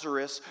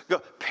 Lazarus,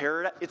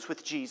 paradise. It's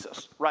with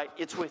Jesus, right?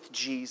 It's with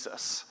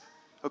Jesus.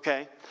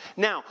 Okay?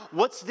 Now,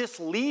 what's this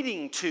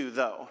leading to,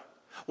 though?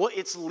 Well,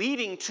 it's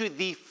leading to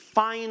the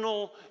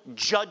final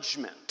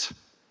judgment.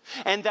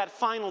 And that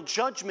final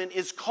judgment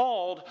is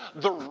called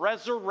the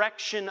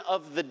resurrection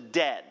of the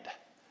dead.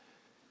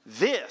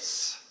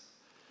 This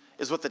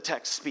is what the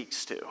text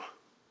speaks to.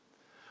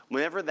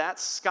 Whenever that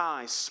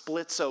sky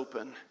splits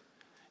open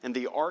and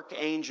the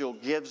archangel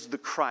gives the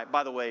cry.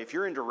 By the way, if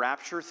you're into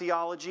rapture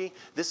theology,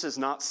 this is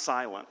not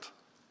silent.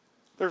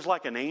 There's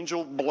like an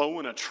angel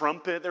blowing a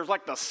trumpet. There's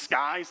like the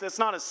skies. That's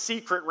not a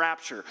secret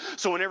rapture.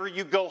 So whenever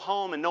you go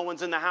home and no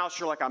one's in the house,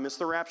 you're like, I missed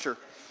the rapture.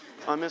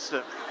 I missed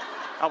it.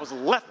 I was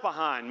left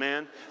behind,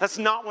 man. That's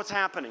not what's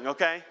happening,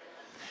 okay?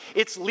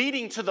 It's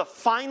leading to the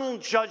final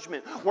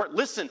judgment where,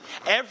 listen,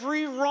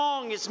 every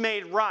wrong is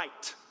made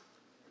right.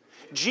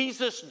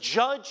 Jesus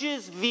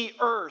judges the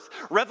earth.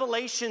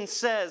 Revelation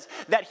says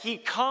that he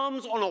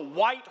comes on a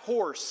white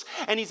horse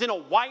and he's in a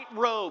white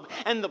robe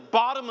and the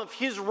bottom of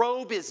his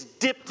robe is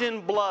dipped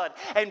in blood.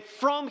 And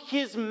from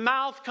his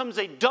mouth comes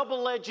a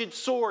double-edged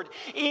sword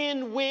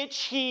in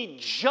which he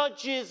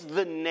judges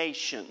the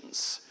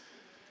nations.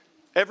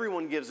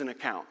 Everyone gives an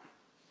account.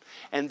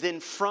 And then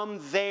from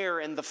there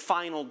and the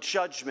final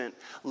judgment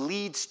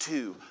leads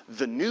to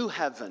the new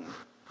heaven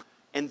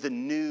and the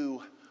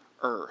new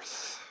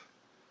earth.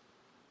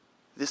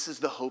 This is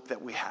the hope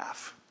that we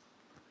have.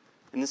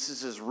 And this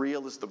is as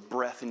real as the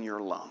breath in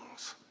your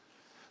lungs.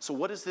 So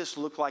what does this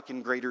look like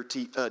in greater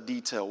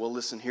detail? Well,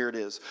 listen, here it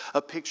is.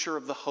 A picture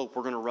of the hope.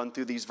 We're going to run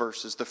through these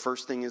verses. The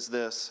first thing is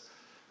this.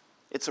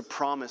 It's a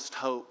promised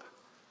hope.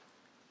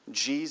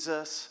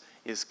 Jesus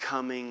is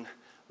coming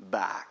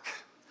back.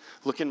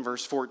 Look in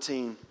verse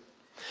 14.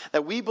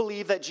 That we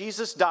believe that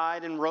Jesus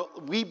died and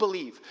we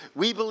believe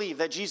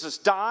that Jesus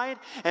died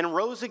and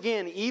rose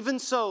again. Even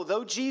so,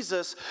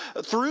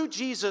 through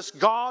Jesus,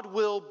 God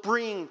will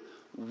bring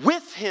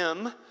with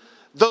him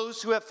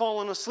those who have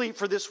fallen asleep.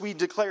 For this we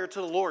declare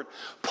to the Lord.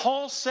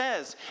 Paul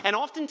says, and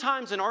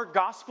oftentimes in our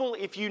gospel,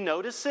 if you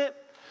notice it,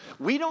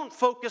 we don't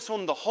focus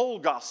on the whole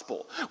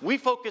gospel. We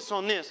focus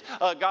on this.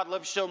 God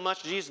loves you so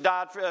much, Jesus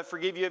died,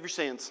 forgive you of your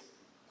sins.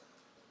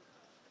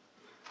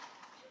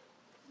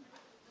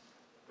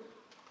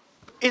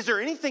 Is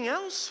there anything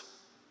else?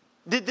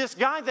 Did this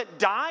guy that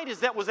died,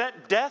 was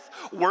that death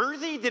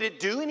worthy? Did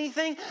it do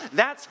anything?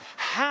 That's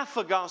half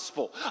a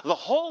gospel. The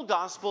whole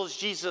gospel is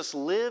Jesus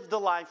lived the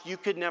life you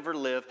could never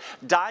live,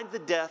 died the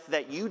death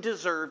that you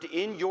deserved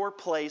in your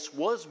place,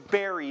 was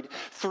buried,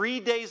 3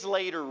 days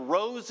later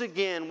rose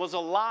again, was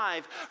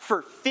alive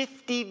for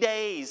 50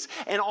 days,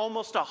 and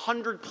almost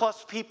 100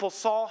 plus people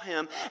saw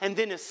him, and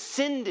then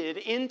ascended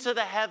into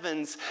the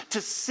heavens to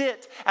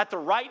sit at the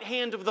right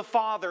hand of the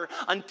Father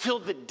until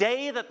the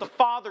day that the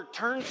Father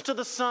turns to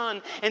the Son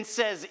and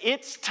says,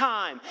 it's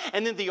time.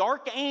 And then the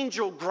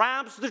archangel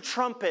grabs the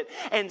trumpet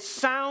and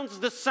sounds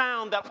the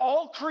sound that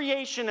all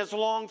creation has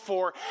longed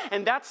for.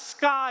 And that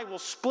sky will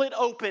split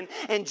open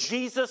and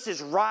Jesus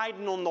is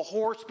riding on the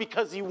horse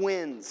because he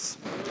wins.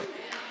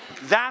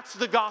 That's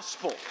the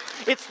gospel.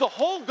 It's the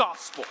whole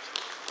gospel.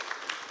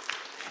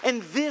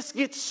 And this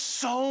gets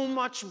so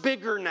much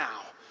bigger now.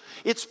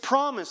 It's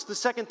promised. The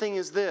second thing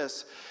is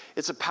this.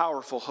 It's a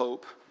powerful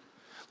hope.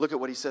 Look at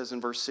what he says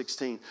in verse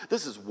 16.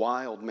 This is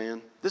wild,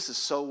 man. This is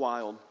so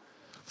wild.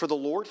 For the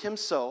Lord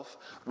himself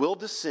will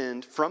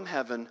descend from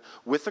heaven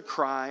with a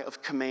cry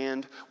of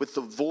command, with the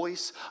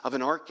voice of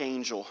an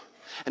archangel,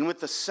 and with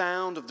the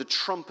sound of the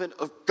trumpet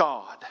of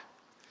God.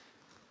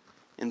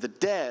 And the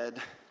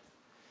dead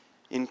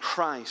in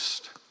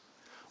Christ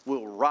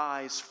will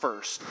rise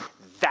first.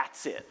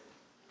 That's it.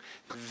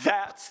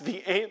 That's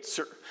the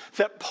answer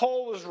that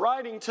Paul is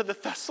writing to the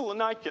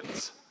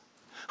Thessalonians.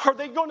 Are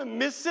they going to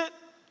miss it?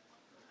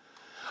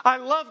 I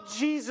love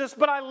Jesus,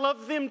 but I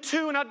love them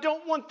too, and I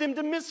don't want them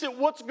to miss it.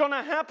 What's going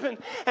to happen?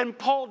 And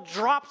Paul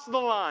drops the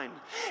line.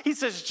 He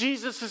says,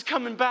 Jesus is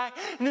coming back,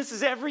 and this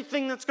is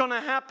everything that's going to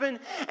happen,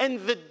 and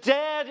the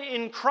dead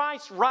in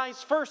Christ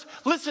rise first.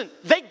 Listen,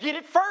 they get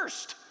it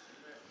first.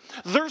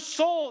 Their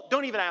soul,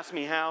 don't even ask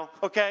me how,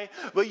 okay?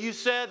 But you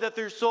said that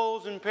their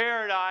soul's in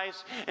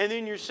paradise, and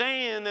then you're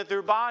saying that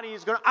their body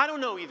is going to, I don't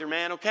know either,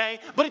 man,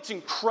 okay? But it's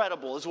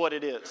incredible is what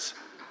it is.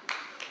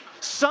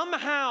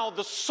 Somehow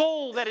the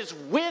soul that is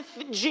with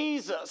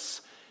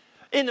Jesus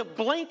in a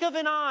blink of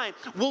an eye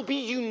will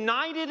be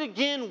united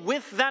again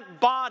with that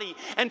body.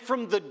 And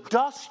from the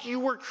dust you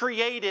were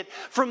created,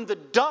 from the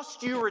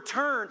dust you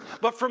return,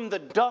 but from the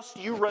dust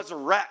you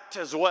resurrect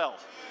as well.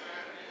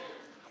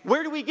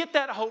 Where do we get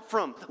that hope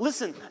from?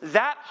 Listen,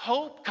 that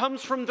hope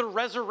comes from the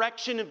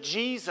resurrection of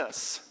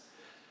Jesus.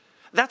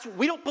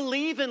 We don't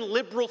believe in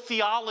liberal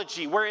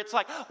theology where it's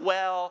like,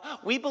 well,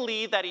 we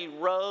believe that he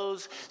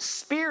rose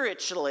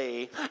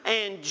spiritually,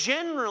 and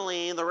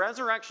generally the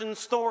resurrection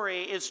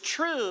story is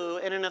true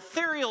in an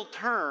ethereal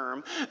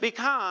term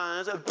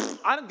because,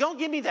 don't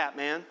give me that,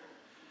 man.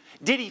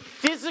 Did he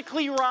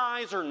physically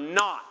rise or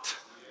not?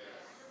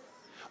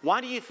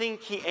 Why do you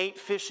think he ate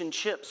fish and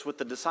chips with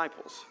the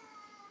disciples?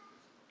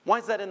 Why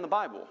is that in the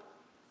Bible?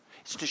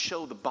 It's to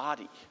show the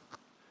body.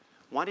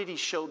 Why did he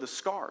show the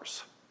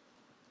scars?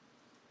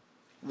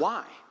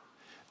 Why?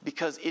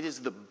 Because it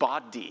is the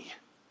body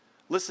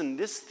Listen,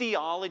 this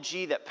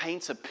theology that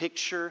paints a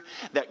picture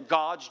that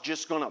God's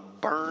just going to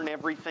burn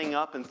everything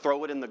up and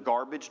throw it in the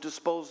garbage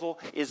disposal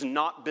is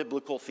not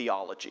biblical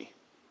theology.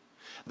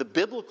 The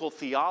biblical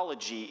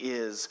theology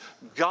is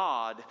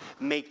God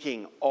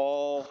making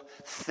all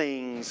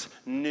things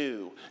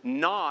new,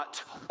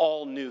 not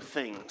all new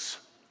things.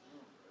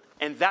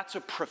 And that's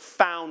a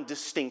profound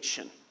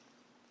distinction.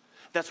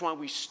 That's why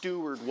we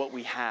steward what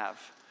we have.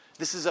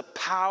 This is a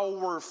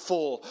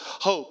powerful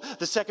hope.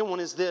 The second one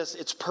is this.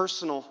 It's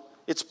personal.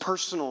 It's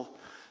personal.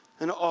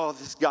 And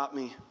this got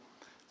me.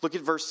 Look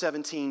at verse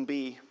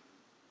 17b.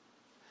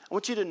 I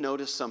want you to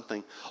notice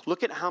something.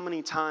 Look at how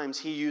many times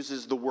he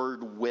uses the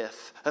word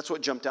with. That's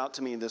what jumped out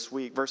to me this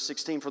week. Verse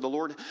 16, for the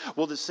Lord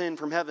will descend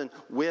from heaven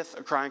with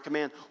a cry and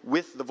command,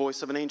 with the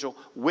voice of an angel,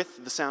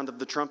 with the sound of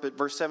the trumpet.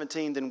 Verse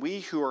 17, then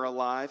we who are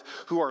alive,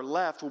 who are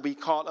left, will be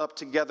caught up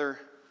together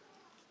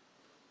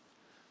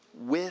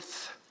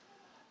with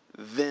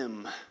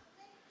them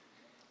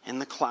in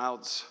the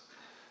clouds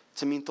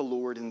to meet the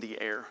Lord in the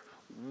air.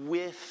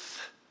 With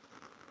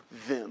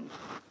them.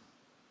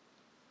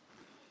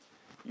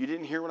 You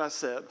didn't hear what I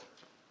said.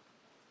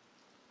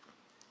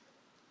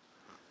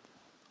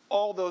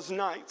 All those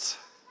nights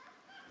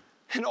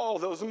and all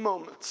those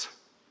moments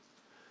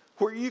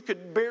where you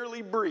could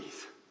barely breathe.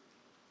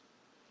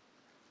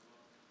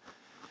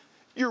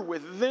 You're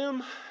with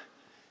them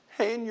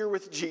and you're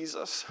with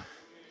Jesus. Amen.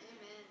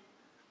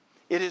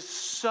 It is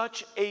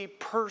such a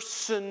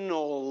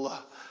personal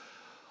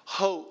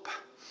hope.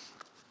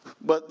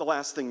 But the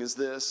last thing is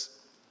this,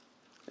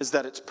 is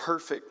that it's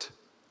perfect.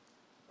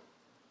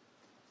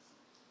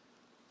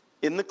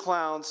 In the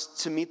clouds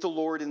to meet the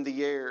Lord in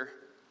the air.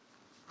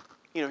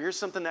 You know, here's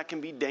something that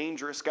can be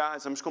dangerous,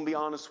 guys. I'm just going to be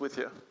honest with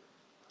you.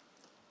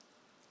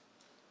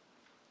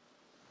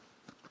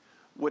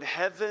 Would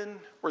heaven,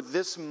 or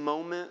this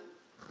moment,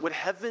 would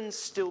heaven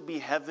still be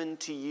heaven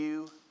to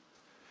you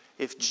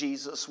if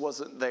Jesus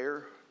wasn't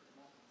there?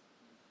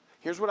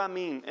 Here's what I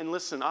mean. And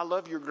listen, I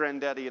love your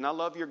granddaddy and I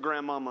love your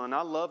grandmama and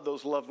I love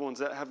those loved ones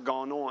that have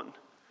gone on.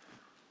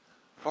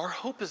 Our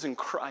hope is in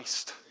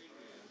Christ.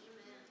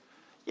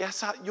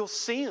 Yes, you'll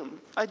see him.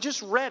 I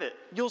just read it.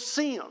 You'll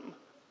see him.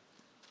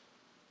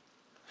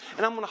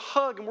 And I'm going to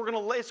hug and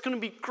it's going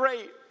to be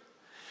great.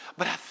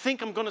 But I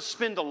think I'm going to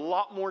spend a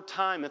lot more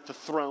time at the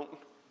throne.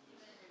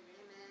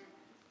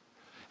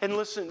 And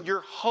listen,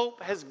 your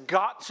hope has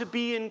got to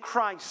be in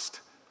Christ.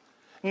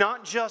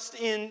 Not just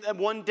in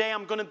one day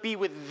I'm going to be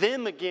with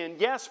them again.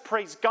 Yes,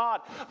 praise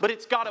God. But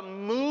it's got to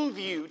move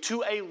you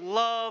to a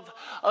love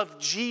of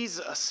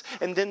Jesus.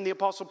 And then the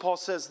Apostle Paul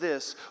says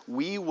this.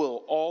 We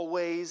will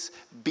always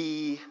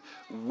be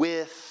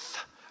with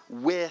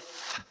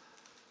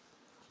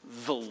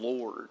the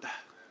Lord.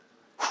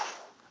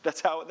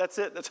 That's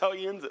it. That's how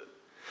he ends it.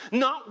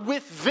 Not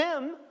with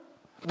them,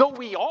 though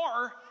we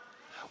are.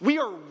 We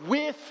are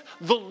with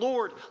the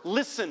Lord.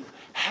 Listen,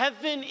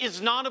 heaven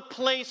is not a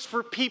place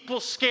for people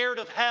scared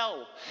of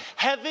hell.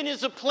 Heaven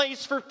is a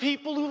place for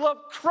people who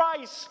love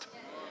Christ.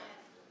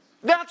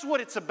 That's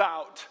what it's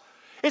about.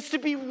 It's to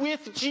be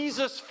with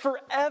Jesus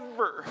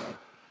forever.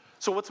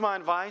 So what's my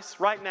advice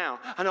right now?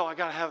 I know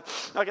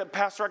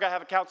Pastor, I got to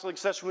have a counseling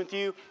session with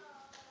you.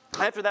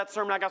 After that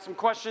sermon, I got some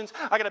questions.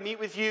 I got to meet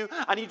with you.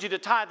 I need you to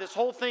tie this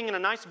whole thing in a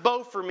nice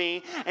bow for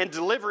me and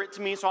deliver it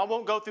to me so I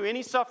won't go through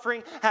any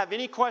suffering, have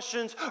any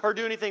questions, or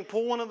do anything.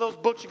 Pull one of those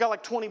books. You got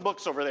like 20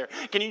 books over there.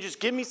 Can you just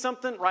give me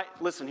something? Right?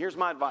 Listen, here's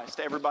my advice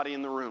to everybody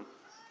in the room.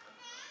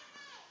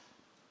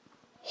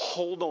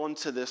 Hold on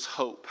to this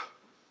hope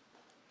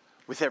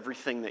with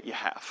everything that you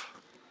have.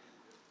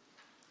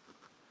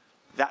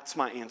 That's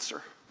my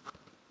answer.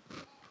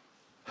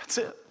 That's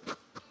it.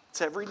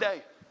 It's every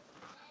day.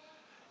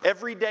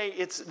 Every day,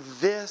 it's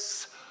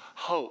this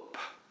hope.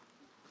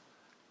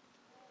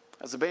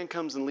 As the band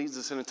comes and leads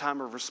us in a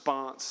time of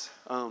response,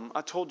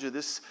 I told you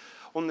this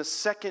on the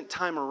second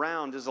time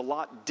around is a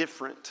lot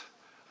different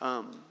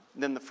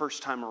than the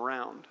first time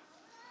around.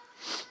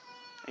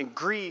 And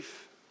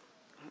grief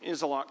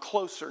is a lot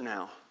closer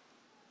now.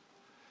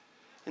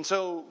 And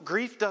so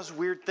grief does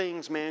weird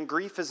things, man.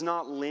 Grief is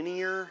not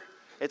linear.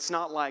 It's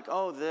not like,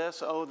 this.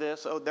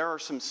 There are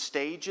some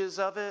stages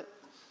of it.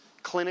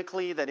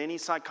 Clinically that any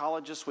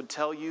psychologist would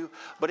tell you,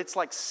 but it's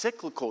like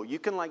cyclical. You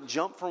can like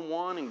jump from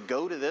one and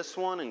go to this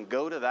one and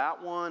go to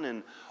that one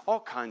and all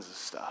kinds of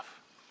stuff.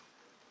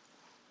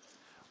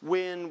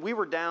 When we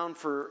were down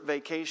for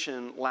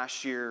vacation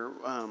last year,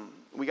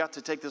 we got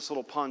to take this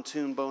little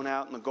pontoon boat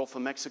out in the Gulf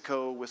of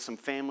Mexico with some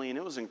family, and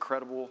it was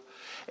incredible.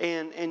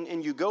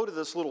 And you go to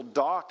this little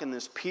dock and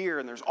this pier,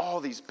 and there's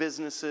all these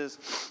businesses.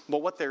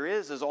 But what there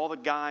is all the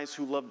guys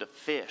who love to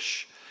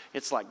fish.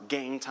 It's like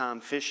gang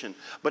time fishing.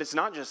 But it's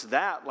not just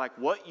that. Like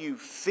what you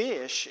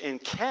fish and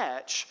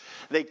catch,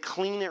 they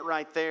clean it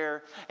right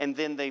there, and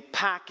then they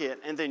pack it,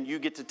 and then you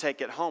get to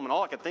take it home. And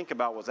all I could think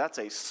about was, that's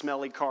a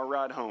smelly car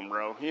ride home,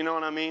 bro. You know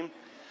what I mean?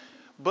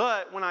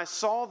 But when I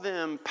saw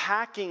them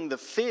packing the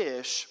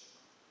fish,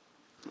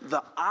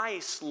 the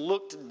ice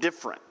looked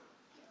different.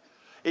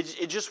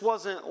 It just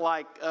wasn't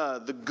like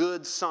the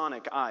good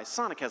Sonic ice.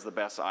 Sonic has the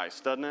best ice,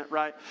 doesn't it,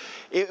 right?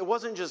 It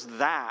wasn't just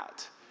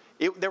that.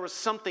 There was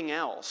something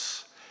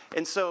else.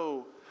 And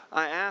so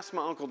I asked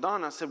my Uncle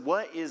Don, I said,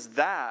 what is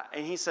that?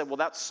 And he said, well,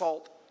 that's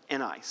salt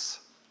and ice.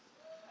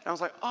 And I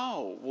was like,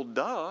 oh, well,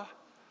 duh.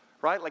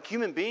 Right? Like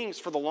human beings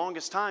for the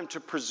longest time, to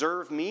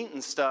preserve meat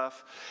and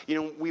stuff,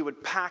 we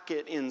would pack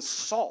it in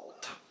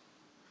salt.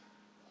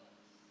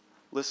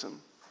 Listen,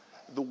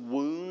 the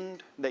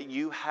wound that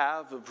you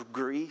have of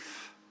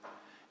grief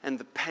and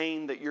the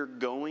pain that you're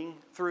going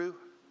through,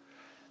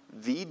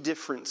 the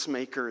difference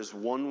maker is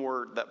one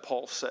word that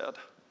Paul said,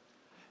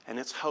 and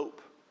it's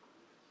hope.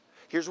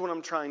 Here's what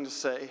I'm trying to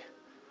say.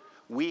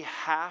 We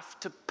have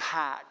to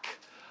pack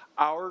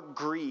our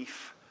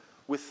grief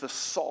with the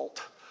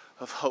salt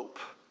of hope.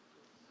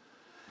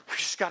 We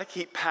just got to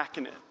keep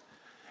packing it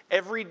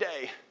every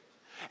day.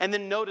 And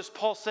then notice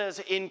Paul says,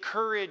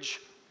 encourage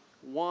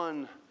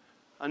one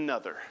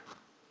another.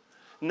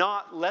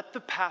 Not let the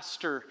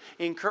pastor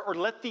or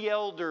let the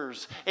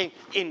elders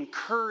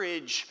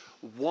encourage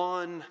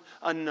one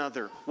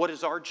another. What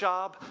is our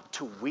job?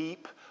 To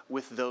weep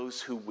with those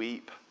who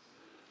weep.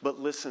 But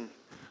listen,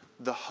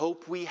 the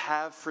hope we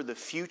have for the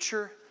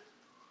future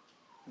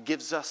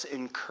gives us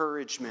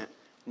encouragement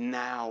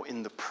now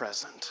in the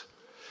present.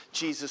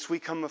 Jesus, we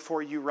come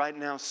before you right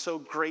now so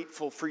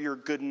grateful for your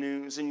good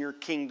news and your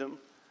kingdom.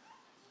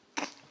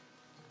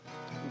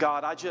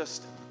 God,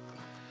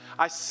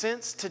 I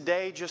sense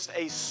today just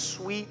a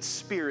sweet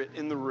spirit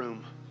in the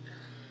room.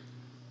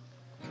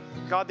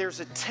 God, there's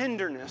a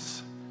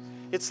tenderness.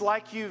 It's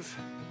like you've,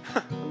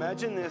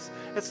 imagine this,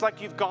 it's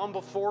like you've gone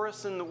before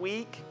us in the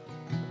week.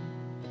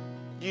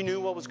 You knew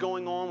what was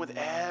going on with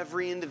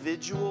every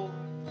individual.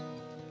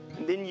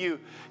 And then you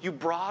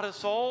brought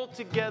us all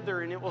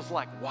together and it was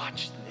like,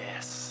 watch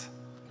this.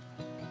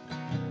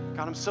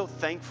 God, I'm so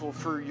thankful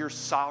for your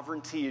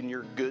sovereignty and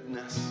your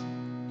goodness.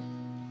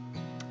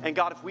 And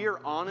God, if we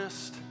are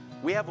honest,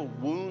 we have a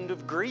wound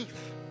of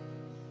grief.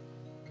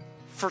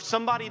 For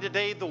somebody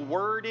today, the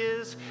word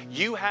is,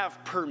 you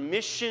have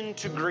permission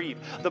to grieve.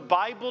 The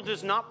Bible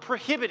does not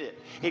prohibit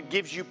it. It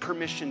gives you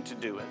permission to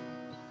do it.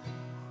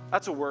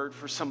 That's a word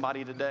for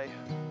somebody today.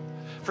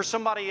 For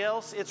somebody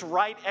else, it's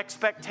right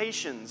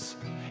expectations.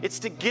 It's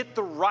to get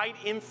the right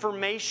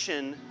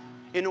information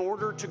in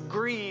order to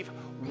grieve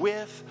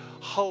with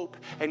hope.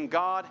 And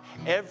God,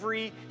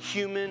 every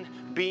human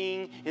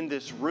being in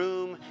this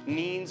room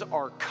needs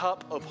our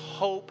cup of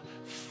hope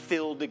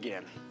filled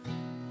again.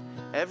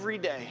 Every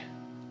day.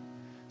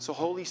 So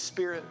Holy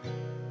Spirit,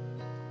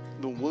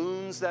 the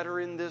wounds that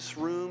are in this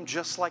room,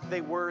 just like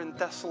they were in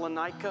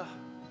Thessalonica,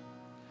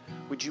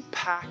 would you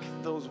pack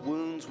those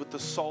wounds with the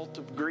salt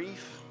of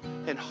grief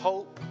and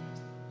hope?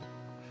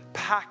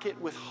 Pack it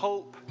with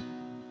hope.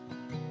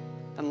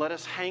 And let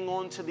us hang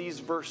on to these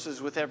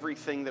verses with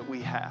everything that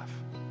we have.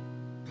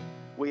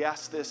 We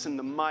ask this in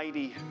the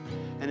mighty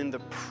and in the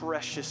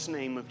precious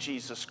name of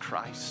Jesus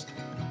Christ.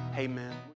 Amen.